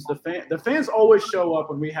 which means the fans always show up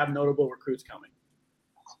when we have notable recruits coming.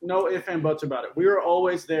 No ifs and buts about it. We are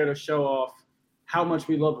always there to show off how much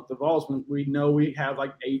we love the Vols when we know we have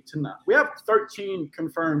like 8 to 9. We have 13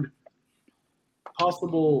 confirmed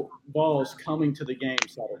possible Vols coming to the game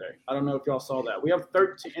Saturday. I don't know if y'all saw that. We have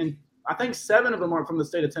 13, and I think 7 of them are from the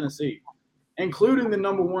state of Tennessee, including the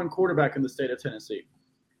number 1 quarterback in the state of Tennessee.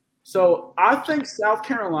 So I think South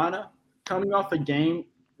Carolina, coming off a game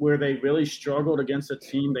where they really struggled against a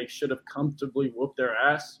team they should have comfortably whooped their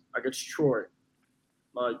ass, like it's Troy.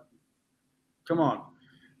 Like, come on.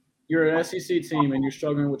 You're an SEC team and you're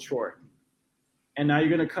struggling with Troy. And now you're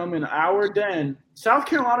going to come in our den. South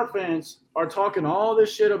Carolina fans are talking all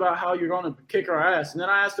this shit about how you're going to kick our ass. And then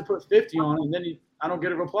I asked to put 50 on it, and then I don't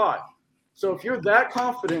get a reply. So if you're that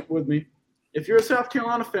confident with me, if you're a South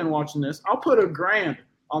Carolina fan watching this, I'll put $1,000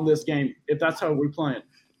 on this game if that's how we're playing.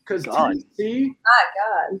 Because Tennessee,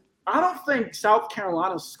 my God, I don't think South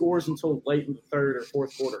Carolina scores until late in the third or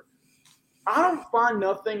fourth quarter. I don't find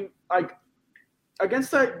nothing like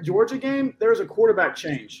against that Georgia game, there's a quarterback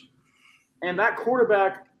change. And that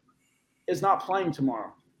quarterback is not playing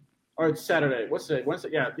tomorrow. Or it's Saturday. What's today? Wednesday?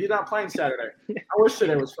 Yeah, he's not playing Saturday. I wish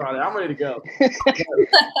today was Friday. I'm ready to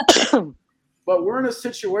go. But we're in a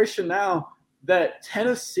situation now that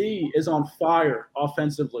Tennessee is on fire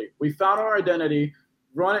offensively. We found our identity,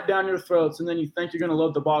 run it down your throats, and then you think you're going to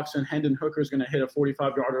load the box and Hendon Hooker's going to hit a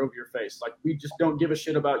 45-yarder over your face. Like, we just don't give a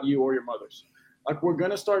shit about you or your mothers. Like, we're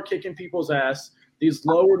going to start kicking people's ass. These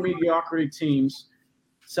lower mediocrity teams,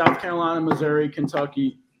 South Carolina, Missouri,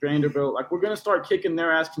 Kentucky, Vanderbilt, like, we're going to start kicking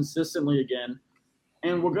their ass consistently again.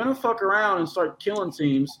 And we're going to fuck around and start killing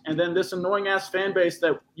teams. And then this annoying-ass fan base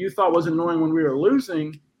that you thought was annoying when we were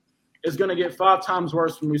losing is going to get 5 times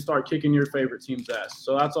worse when we start kicking your favorite team's ass.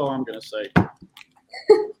 So that's all I'm going to say.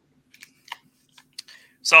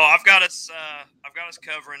 So I've got us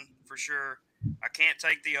covering for sure. I can't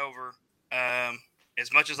take the over.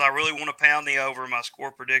 As much as I really want to pound the over, my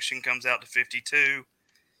score prediction comes out to 52.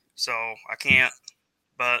 So I can't.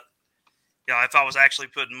 But yeah, if I was actually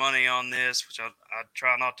putting money on this, which I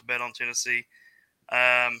try not to bet on Tennessee,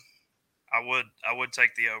 I would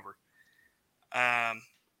take the over.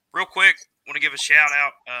 Real quick, want to give a shout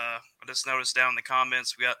out. I just noticed down in the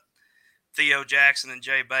comments we got Theo Jackson and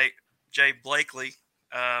Jay Blakely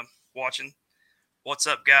watching. What's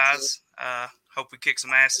up, guys? Hope we kick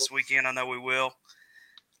some ass this weekend. I know we will.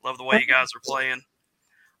 Love the way you guys are playing.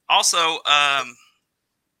 Also,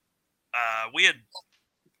 we had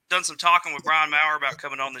done some talking with Brian Maurer about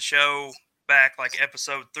coming on the show back like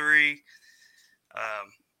episode 3.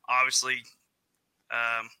 Obviously,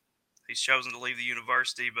 he's chosen to leave the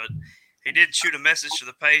university, but he did shoot a message to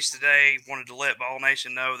the page today. Wanted to let Ball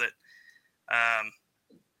Nation know that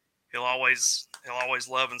he'll always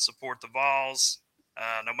love and support the Vols,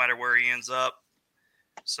 no matter where he ends up.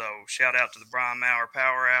 So shout out to the Brian Maurer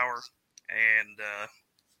Power Hour and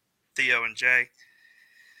Theo and Jay.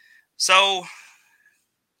 So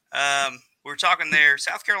we were talking there.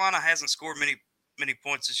 South Carolina hasn't scored many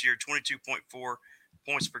points this year, 22.4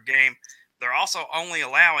 points per game. They're also only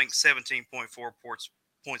allowing 17.4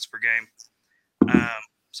 points per game.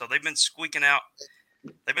 So they've been squeaking out.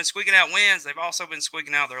 They've been squeaking out wins. They've also been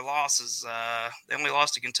squeaking out their losses. They only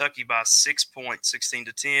lost to Kentucky by 6 points,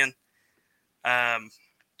 16-10.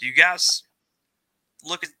 Do you guys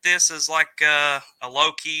look at this as like a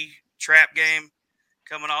low-key trap game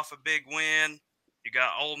coming off a big win? You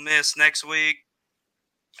got Ole Miss next week.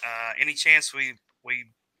 Any chance we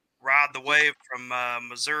ride the wave from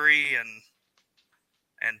Missouri and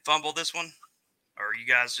fumble this one? Or are you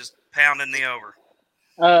guys just pounding the over?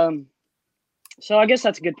 So I guess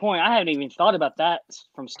that's a good point. I haven't even thought about that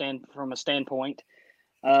from a standpoint.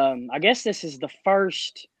 I guess this is the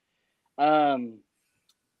first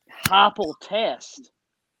Heupel test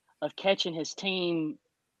of catching his team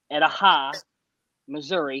at a high.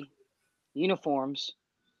 Missouri uniforms.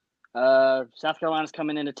 South Carolina's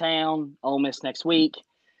coming into town. Ole Miss next week.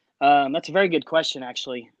 That's a very good question,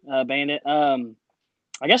 actually, Bandit.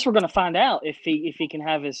 I guess we're going to find out if he can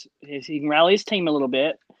have he can rally his team a little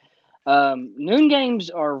bit. Noon games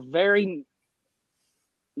are they're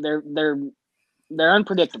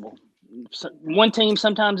unpredictable. So one team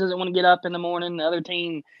sometimes doesn't want to get up in the morning. The other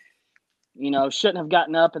team, shouldn't have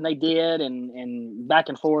gotten up, and they did, and back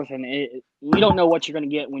and forth, and you don't know what you're going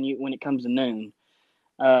to get when it comes to noon.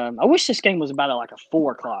 I wish this game was about a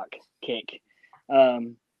 4:00 kick,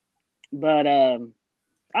 but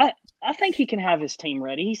I think he can have his team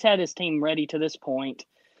ready. He's had his team ready to this point.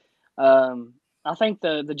 I think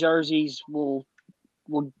the jerseys will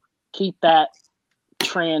keep that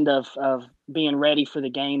trend of being ready for the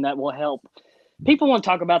game. That will help. People want to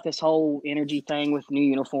talk about this whole energy thing with new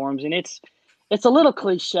uniforms, and it's a little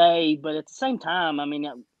cliche, but at the same time, I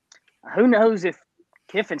mean, who knows if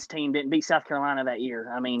Kiffin's team didn't beat South Carolina that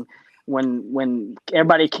year? I mean, when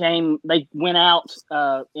everybody came, they went out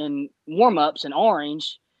in warm-ups in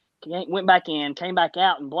orange, went back in, came back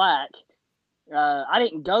out in black. I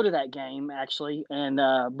didn't go to that game actually, and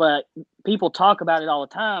but people talk about it all the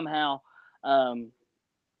time how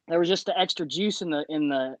there was just the extra juice in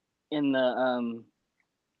the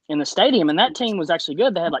stadium, and that team was actually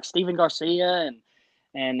good. They had like Steven Garcia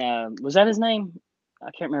and was that his name?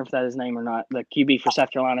 I can't remember if that is his name or not. The QB for South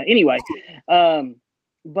Carolina. Anyway,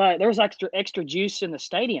 but there was extra juice in the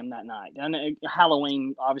stadium that night. And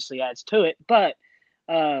Halloween obviously adds to it, but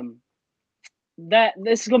that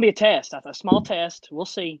this is going to be a test, a small test. We'll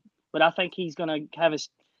see, but I think he's going to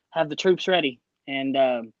have the troops ready,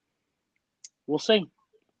 and we'll see.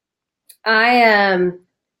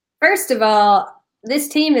 First of all, this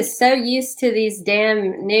team is so used to these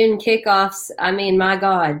damn noon kickoffs. I mean, my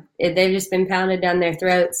God, they've just been pounded down their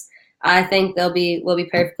throats. I think we'll be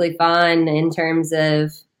perfectly fine in terms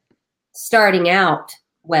of starting out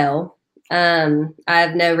well. I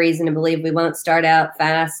have no reason to believe we won't start out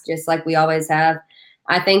fast, just like we always have.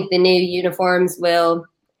 I think the new uniforms will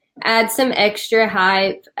add some extra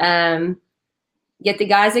hype, get the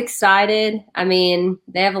guys excited. I mean,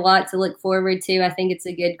 they have a lot to look forward to. I think it's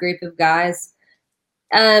a good group of guys.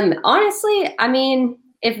 Honestly, I mean,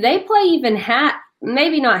 if they play even half,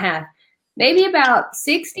 maybe not half, maybe about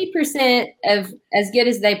 60% of as good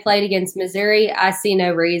as they played against Missouri, I see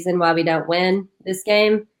no reason why we don't win this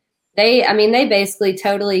game. They basically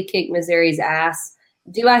totally kicked Missouri's ass.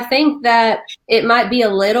 Do I think that it might be a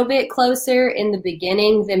little bit closer in the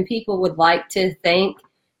beginning than people would like to think?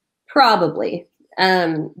 Probably.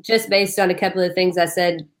 Just based on a couple of things I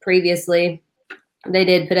said previously. They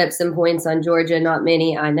did put up some points on Georgia, not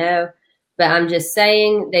many, I know. But I'm just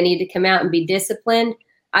saying they need to come out and be disciplined.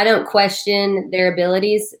 I don't question their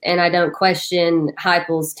abilities, and I don't question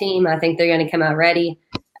Heupel's team. I think they're going to come out ready.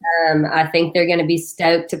 I think they're going to be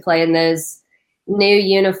stoked to play in those new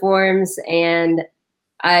uniforms. And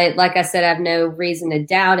like I said, I have no reason to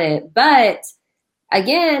doubt it. But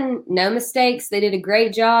again, no mistakes. They did a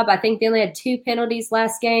great job. I think they only had 2 penalties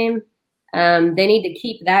last game. They need to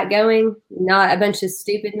keep that going, not a bunch of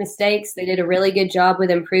stupid mistakes. They did a really good job with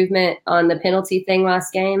improvement on the penalty thing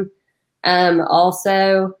last game.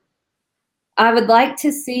 Also, I would like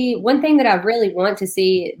to see – one thing that I really want to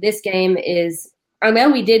see this game is – I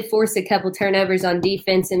know we did force a couple turnovers on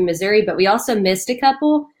defense in Missouri, but we also missed a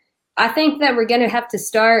couple. I think that we're going to have to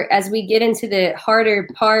start as we get into the harder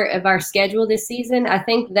part of our schedule this season. I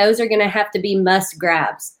think those are going to have to be must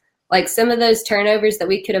grabs. Like some of those turnovers that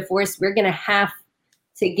we could have forced, we're going to have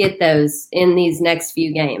to get those in these next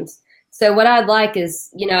few games. So what I'd like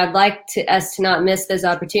is, I'd like us to not miss those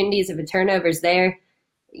opportunities. If a turnover's there,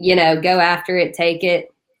 go after it, take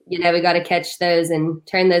it. We got to catch those and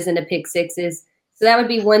turn those into pick sixes. So that would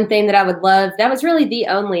be one thing that I would love. That was really the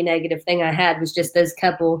only negative thing I had was just those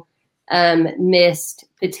couple missed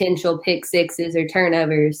potential pick sixes or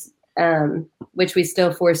turnovers, which we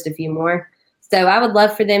still forced a few more. So I would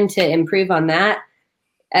love for them to improve on that,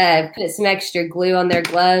 put some extra glue on their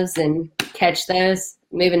gloves and catch those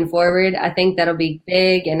moving forward. I think that'll be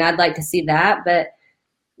big, and I'd like to see that. But,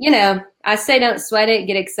 I say don't sweat it,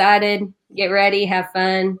 get excited, get ready, have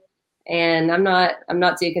fun, and I'm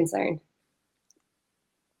not too concerned.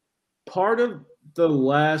 Part of the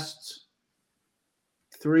last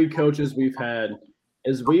 3 coaches we've had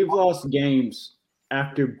is we've lost games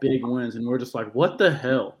after big wins, and we're just like, what the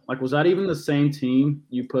hell? Like, was that even the same team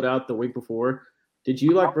you put out the week before? Did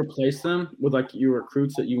you, replace them with, your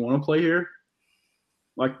recruits that you want to play here?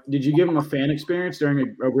 Did you give them a fan experience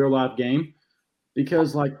during a real live game?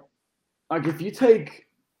 Because, if you take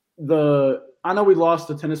I know we lost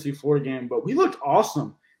the Tennessee-Florida game, but we looked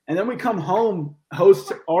awesome. And then we come home,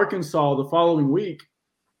 host Arkansas the following week,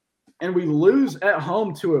 and we lose at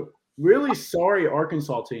home to a really sorry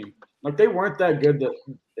Arkansas team. They weren't that good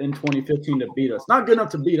in 2015 to beat us. Not good enough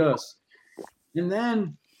to beat us. And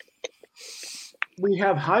then we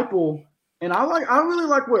have Heupel, and I really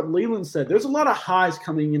like what Leland said. There's a lot of highs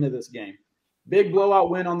coming into this game. Big blowout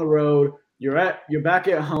win on the road. You're back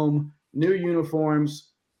at home, new uniforms.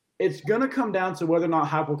 It's going to come down to whether or not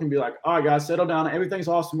Heupel can be like, all right, guys, settle down. Everything's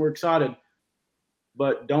awesome. We're excited.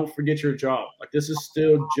 But don't forget your job. This is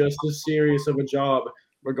still just as serious of a job,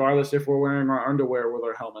 regardless if we're wearing our underwear with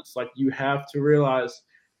our helmets. You have to realize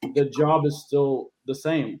the job is still the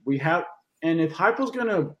same. And if Heupel's going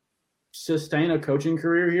to sustain a coaching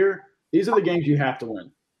career here, these are the games you have to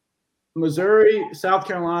win. Missouri, South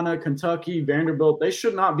Carolina, Kentucky, Vanderbilt, they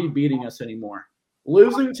should not be beating us anymore.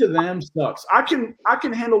 Losing to them sucks. I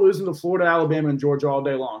can handle losing to Florida, Alabama, and Georgia all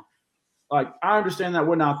day long. I understand that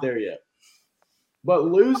we're not there yet. But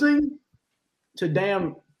losing to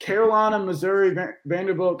damn Carolina, Missouri,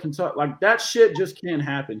 Vanderbilt, Kentucky, that shit just can't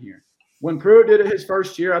happen here. When Pruitt did it his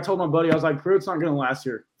first year, I told my buddy, I was like, Pruitt's not going to last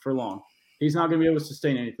here for long. He's not going to be able to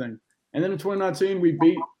sustain anything. And then in 2019, we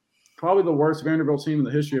beat probably the worst Vanderbilt team in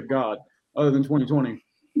the history of God, other than 2020.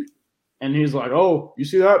 And he's like, oh, you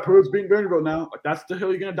see that? Pruitt's beating Vanderbilt now. That's the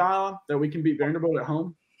hill you're going to die on, that we can beat Vanderbilt at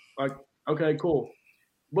home? Okay, cool.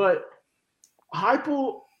 But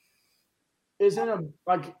Heupel is in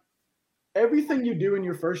everything you do in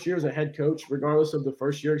your first year as a head coach, regardless of the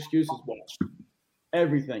first year excuse, is watched.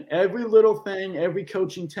 Everything. Every little thing, every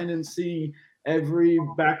coaching tendency, every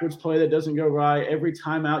backwards play that doesn't go right, every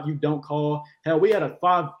timeout you don't call. Hell, we had a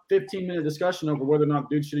 15-minute discussion over whether or not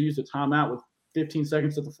dude should have used a timeout with 15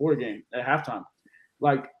 seconds at the Florida game at halftime.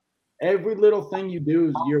 Every little thing you do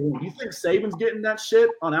is year one. You think Saban's getting that shit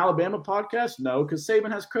on Alabama podcast? No, because Saban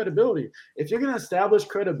has credibility. If you're going to establish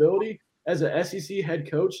credibility as an SEC head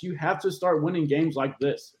coach, you have to start winning games like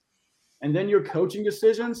this. And then your coaching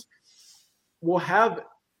decisions will have,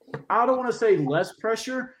 I don't want to say less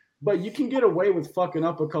pressure, but you can get away with fucking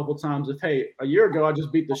up a couple times if, hey, a year ago I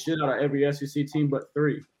just beat the shit out of every SEC team but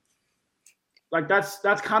 3. That's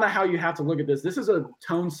kind of how you have to look at this. This is a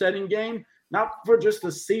tone-setting game, not for just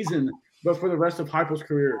the season, but for the rest of Heupel's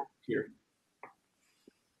career here.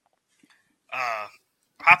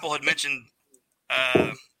 Heupel had mentioned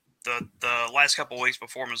the last couple of weeks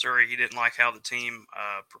before Missouri, he didn't like how the team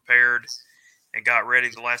prepared and got ready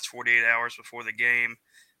the last 48 hours before the game.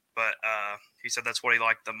 But he said that's what he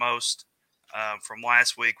liked the most from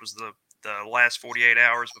last week was the last 48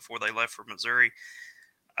 hours before they left for Missouri.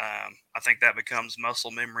 I think that becomes muscle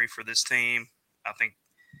memory for this team. I think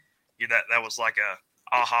that was like a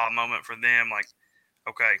aha moment for them.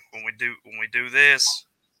 Okay, when we do this,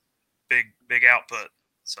 big output.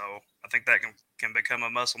 So I think that can become a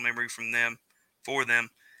muscle memory for them.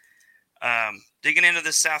 Digging into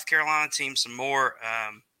this South Carolina team some more.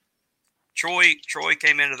 Troy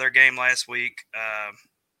came into their game last week,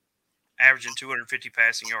 averaging 250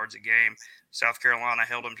 passing yards a game. South Carolina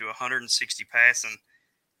held them to 160 passing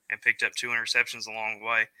and picked up 2 interceptions along the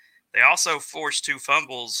way. They also forced 2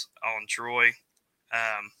 fumbles on Troy.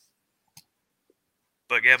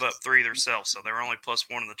 but gave up 3 themselves. So they were only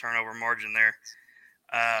 +1 in the turnover margin there.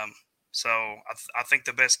 So I think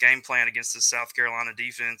the best game plan against the South Carolina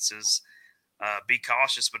defense is be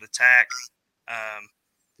cautious but attack.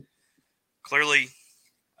 Clearly,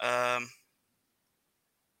 South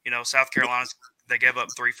Carolina's they gave up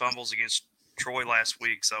 3 fumbles against Troy last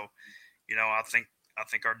week. So, I think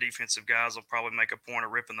our defensive guys will probably make a point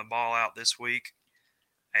of ripping the ball out this week,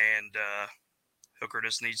 and Hooker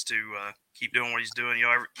just needs to keep doing what he's doing.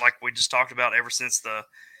 Like we just talked about, ever since the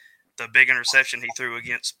big interception he threw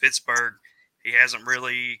against Pittsburgh, he hasn't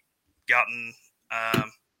really gotten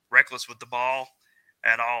reckless with the ball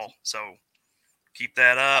at all. So keep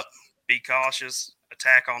that up. Be cautious.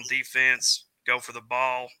 Attack on defense. Go for the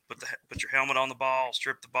ball. Put your helmet on the ball.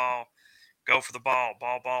 Strip the ball. Go for the ball.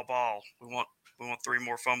 Ball. We want 3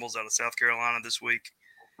 more fumbles out of South Carolina this week.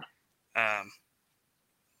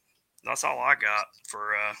 That's all I got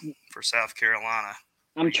for South Carolina.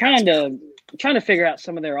 I'm trying to figure out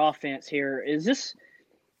some of their offense here. Is this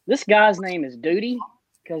guy's name is Duty?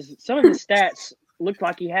 Because some of his stats look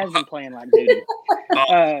like he has been playing like Duty.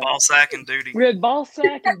 Ball sack and Duty. Ball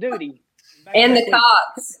sack and Duty. And the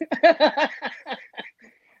Cox.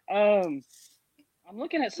 I'm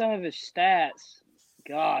looking at some of his stats.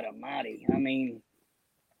 God almighty. I mean,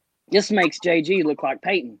 this makes JG look like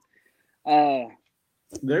Peyton.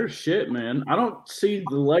 They're shit, man. I don't see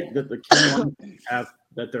the leg that the Carolina have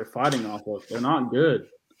that they're fighting off of. They're not good.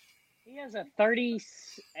 He has a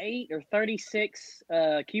 38 or 36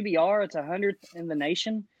 QBR. It's 100th in the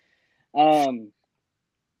nation. Big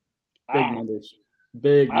numbers.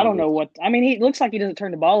 Big numbers. I don't know what – I mean, he looks like he doesn't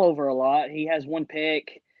turn the ball over a lot. He has 1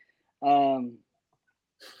 pick.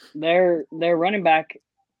 Their running back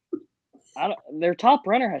their top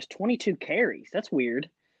runner has 22 carries. That's weird.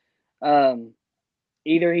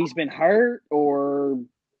 Either he's been hurt or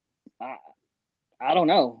I don't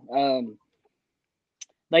know.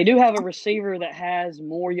 They do have a receiver that has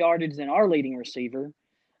more yardage than our leading receiver.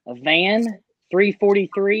 A Van,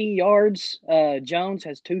 343 yards. Jones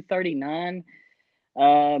has 239.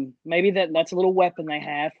 Maybe that's a little weapon they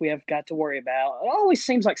have we have got to worry about. It always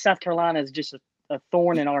seems like South Carolina is just a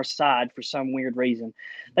thorn in our side for some weird reason.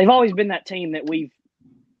 They've always been that team that we've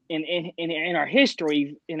in our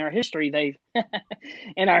history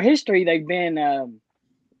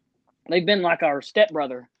they've been like our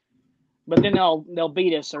stepbrother, but then they'll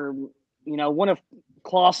beat us, or one of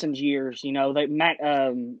Clausen's years,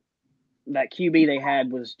 that QB they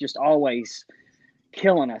had was just always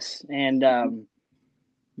killing us, and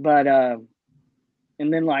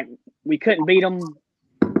then like we couldn't beat them.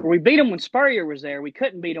 We beat them when Spurrier was there. We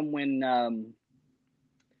couldn't beat them when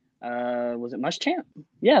was it Muschamp?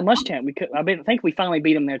 Yeah, Muschamp. I think we finally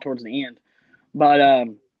beat them there towards the end. But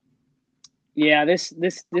yeah, this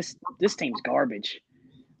team's garbage.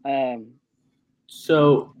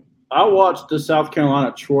 So I watched the South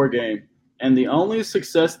Carolina Troy game, and the only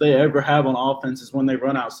success they ever have on offense is when they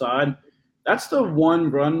run outside. That's the one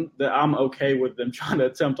run that I'm okay with them trying to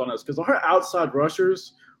attempt on us, because our outside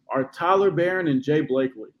rushers are Tyler Barron and Jay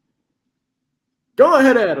Blakely. Go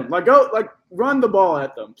ahead at them. Run the ball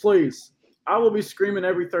at them, please. I will be screaming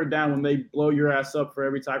every third down when they blow your ass up for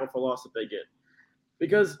every tackle for loss that they get.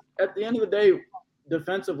 Because at the end of the day,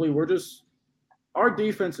 defensively, our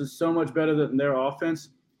defense is so much better than their offense.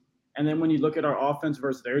 And then when you look at our offense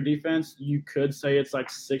versus their defense, you could say it's like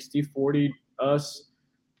 60-40 us.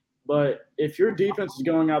 But if your defense is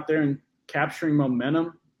going out there and capturing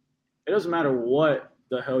momentum, it doesn't matter what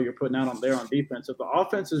the hell you're putting out on defense. If the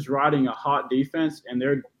offense is riding a hot defense and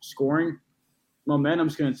they're scoring,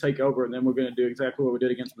 momentum's going to take over, and then we're going to do exactly what we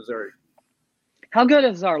did against Missouri. How good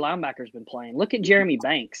has our linebackers been playing? Look at Jeremy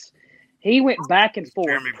Banks. He went back and forth.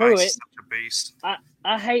 Jeremy Pruitt, Banks is such a beast.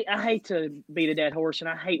 I hate to beat a dead horse, and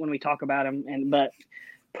I hate when we talk about him. But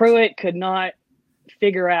Pruitt could not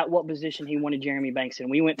figure out what position he wanted Jeremy Banks in.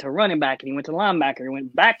 We went to running back, and he went to linebacker. He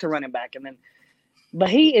went back to running back, but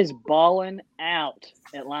he is balling out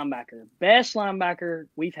at linebacker. Best linebacker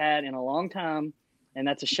we've had in a long time, and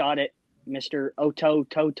that's a shot at Mr. Oto.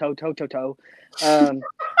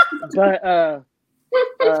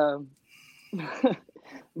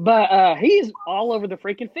 But he's all over the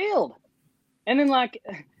freaking field. And then, I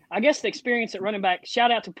guess the experience at running back. Shout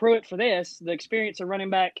out to Pruitt for this. The experience of running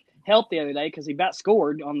back helped the other day because he about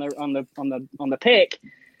scored on the pick.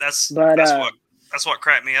 That's what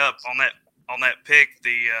cracked me up on that pick.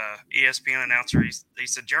 The ESPN announcer he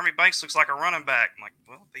said Jeremy Banks looks like a running back. I'm like,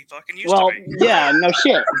 well, he fucking used to be. Yeah, no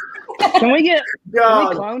shit. Can we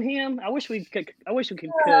clone him? I wish we could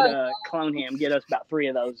clone him. Get us about 3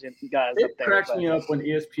 of those guys up there. It cracks me up when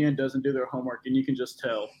ESPN doesn't do their homework, and you can just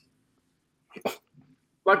tell.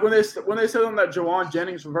 Like when they said on that Jawan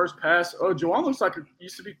Jennings reverse pass, oh, Jawan looks like he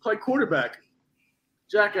used to play quarterback.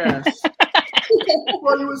 Jackass. That's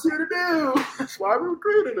what he was here to do. That's why we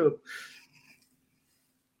recruited him.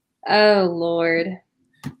 Oh, Lord.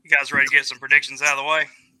 You guys ready to get some predictions out of the way?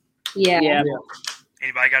 Yeah.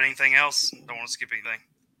 Anybody got anything else? Don't want to skip anything.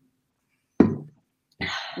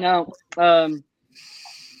 No.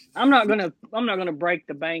 I'm not gonna break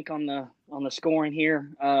the bank on the scoring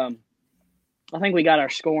here. I think we got our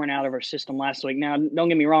scoring out of our system last week. Now, don't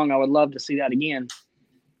get me wrong, I would love to see that again,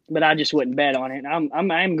 but I just wouldn't bet on it. I'm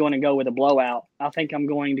going to go with a blowout. I think I'm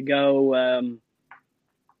going to go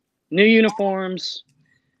new uniforms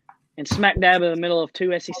and smack dab in the middle of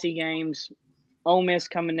 2 SEC games. Ole Miss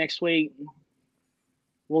coming next week.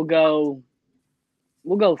 We'll go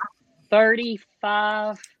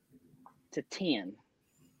 35-10.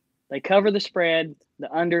 They cover the spread, the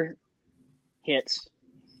under hits,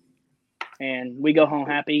 and we go home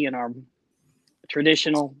happy in our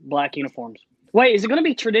traditional black uniforms. Wait, is it going to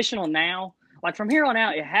be traditional now? Like from here on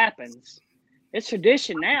out, it happens. It's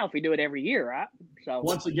tradition now if we do it every year, right? So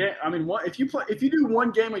once again, I mean, if you do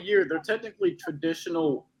one game a year, they're technically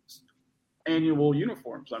traditional annual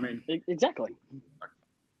uniforms. I mean, exactly.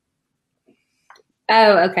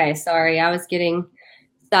 Oh, okay. Sorry, I was getting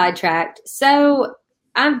sidetracked. So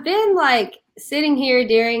I've been like sitting here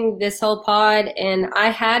during this whole pod, and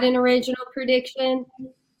I had an original prediction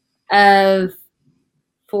of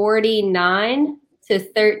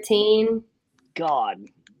 49-13. God.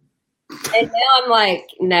 And now I'm like,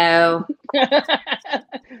 no.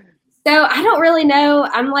 So I don't really know.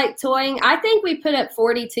 I'm like toying. I think we put up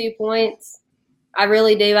 42 points. I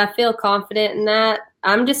really do. I feel confident in that.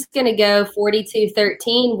 I'm just going to go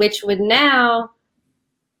 42-13, which would now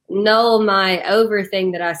null my over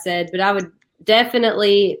thing that I said, but I would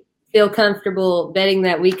definitely feel comfortable betting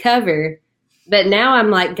that we cover. But now I'm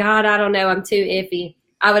like, God, I don't know. I'm too iffy.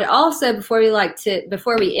 I would also, before we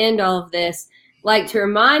end all of this, like to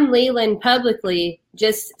remind Leland publicly,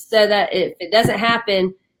 just so that if it doesn't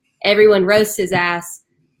happen, everyone roasts his ass.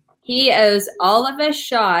 He owes all of us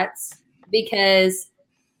shots because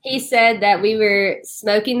he said that we were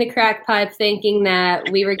smoking the crack pipe thinking that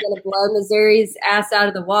we were going to blow Missouri's ass out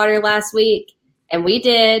of the water last week. And we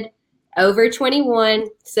did, over 21.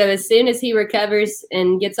 So as soon as he recovers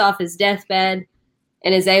and gets off his deathbed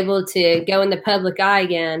and is able to go in the public eye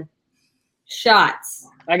again, shots.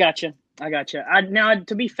 I got you. Now,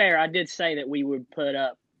 to be fair, I did say that we would put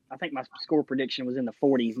up, I think my score prediction was in the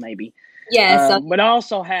 40s maybe. Yes. But I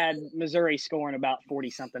also had Missouri scoring about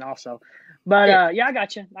 40-something also. But, yeah, I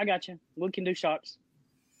got you. We can do shots.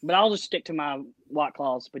 But I'll just stick to my White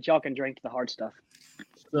Claws, but y'all can drink the hard stuff.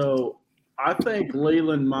 So I think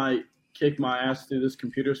Leland might kick my ass through this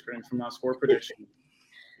computer screen for my score prediction.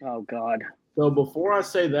 Oh, God. So before I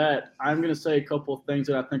say that, I'm going to say a couple of things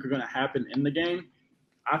that I think are going to happen in the game.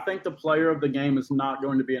 I think the player of the game is not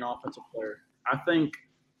going to be an offensive player. I think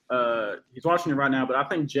he's watching it right now, but I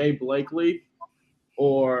think Jay Blakely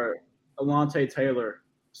or Alontae Taylor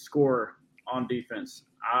score on defense.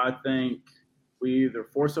 I think we either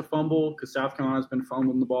force a fumble because South Carolina's been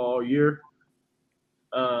fumbling the ball all year.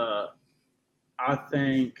 I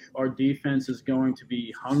think our defense is going to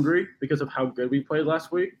be hungry because of how good we played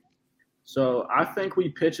last week. So I think we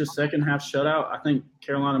pitch a second half shutout. I think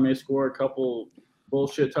Carolina may score a couple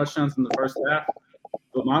bullshit touchdowns in the first half,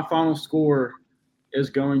 but my final score is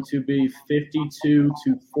going to be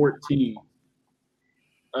 52-14.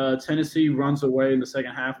 Tennessee runs away in the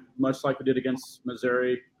second half, much like we did against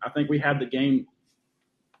Missouri. I think we had the game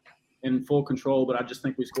in full control, but I just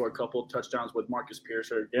think we score a couple of touchdowns with Marcus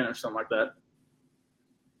Pierce or something like that.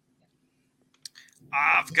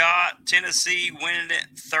 I've got Tennessee winning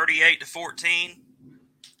it 38-14.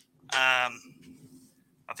 I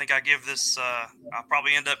think I give this. I'll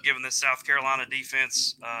probably end up giving this South Carolina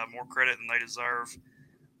defense more credit than they deserve.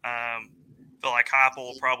 Feel like Heupel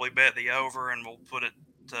will probably bet the over, and we'll put it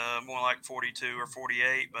more like 42 or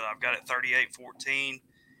 48. But I've got it 38-14.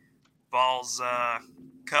 Vols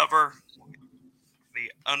cover. The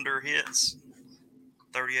under hits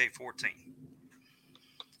 38-14.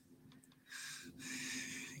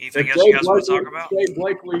 Anything else you guys want to talk about? Jay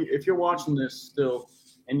Blakely, if you're watching this still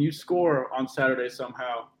and you score on Saturday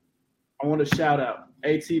somehow, I want a shout out.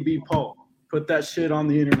 ATB Paul, put that shit on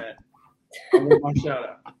the internet. I want my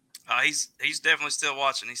shout out. He's definitely still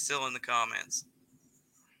watching. He's still in the comments.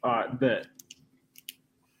 All right, bet.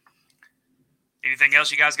 Anything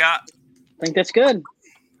else you guys got? I think that's good.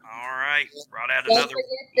 All right. Brought out another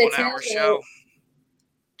 1 hour show.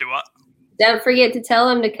 Do what? Don't forget to tell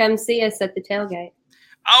them to come see us at the tailgate.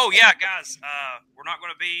 Oh, yeah, guys. We're not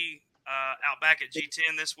going to be out back at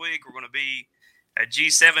G10 this week. We're going to be at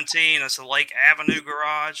G17. That's the Lake Avenue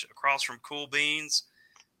Garage across from Cool Beans.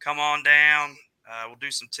 Come on down. We'll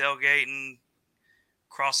do some tailgating.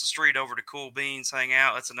 Cross the street over to Cool Beans, hang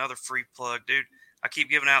out. That's another free plug, dude. I keep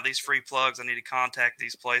giving out these free plugs. I need to contact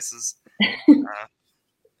these places.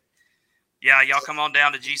 Yeah, y'all come on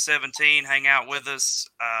down to G17, hang out with us.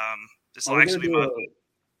 This will actually be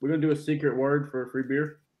we're gonna do a secret word for a free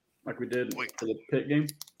beer, like we did for the pit game.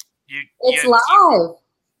 It's live.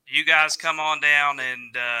 You guys come on down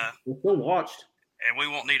and we're still watched, and we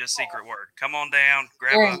won't need a secret word. Come on down,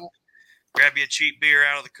 grab you a cheap beer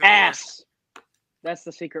out of the cooler. Ass. That's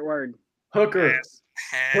the secret word. Hooker. Ass,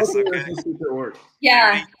 Hooker okay. is the secret word.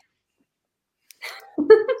 Yeah.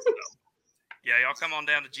 Yeah, y'all come on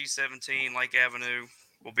down to G17, Lake Avenue.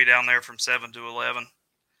 We'll be down there from 7 to 11.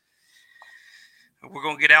 We're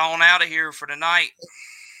going to get on out of here for tonight.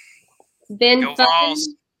 It's been Go fun. Vols.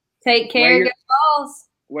 Take care. Go Vols.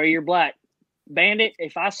 Wear your black. Bandit,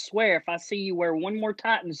 if I see you wear one more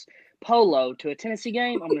Titans polo to a Tennessee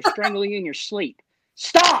game, I'm going to strangle you in your sleep.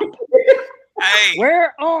 Stop! Hey,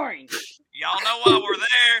 Wear orange. y'all know why we're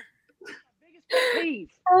there. Biggest pet peeve.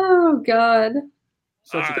 Oh, God.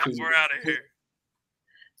 All right, we're out of here.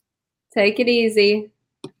 Take it easy.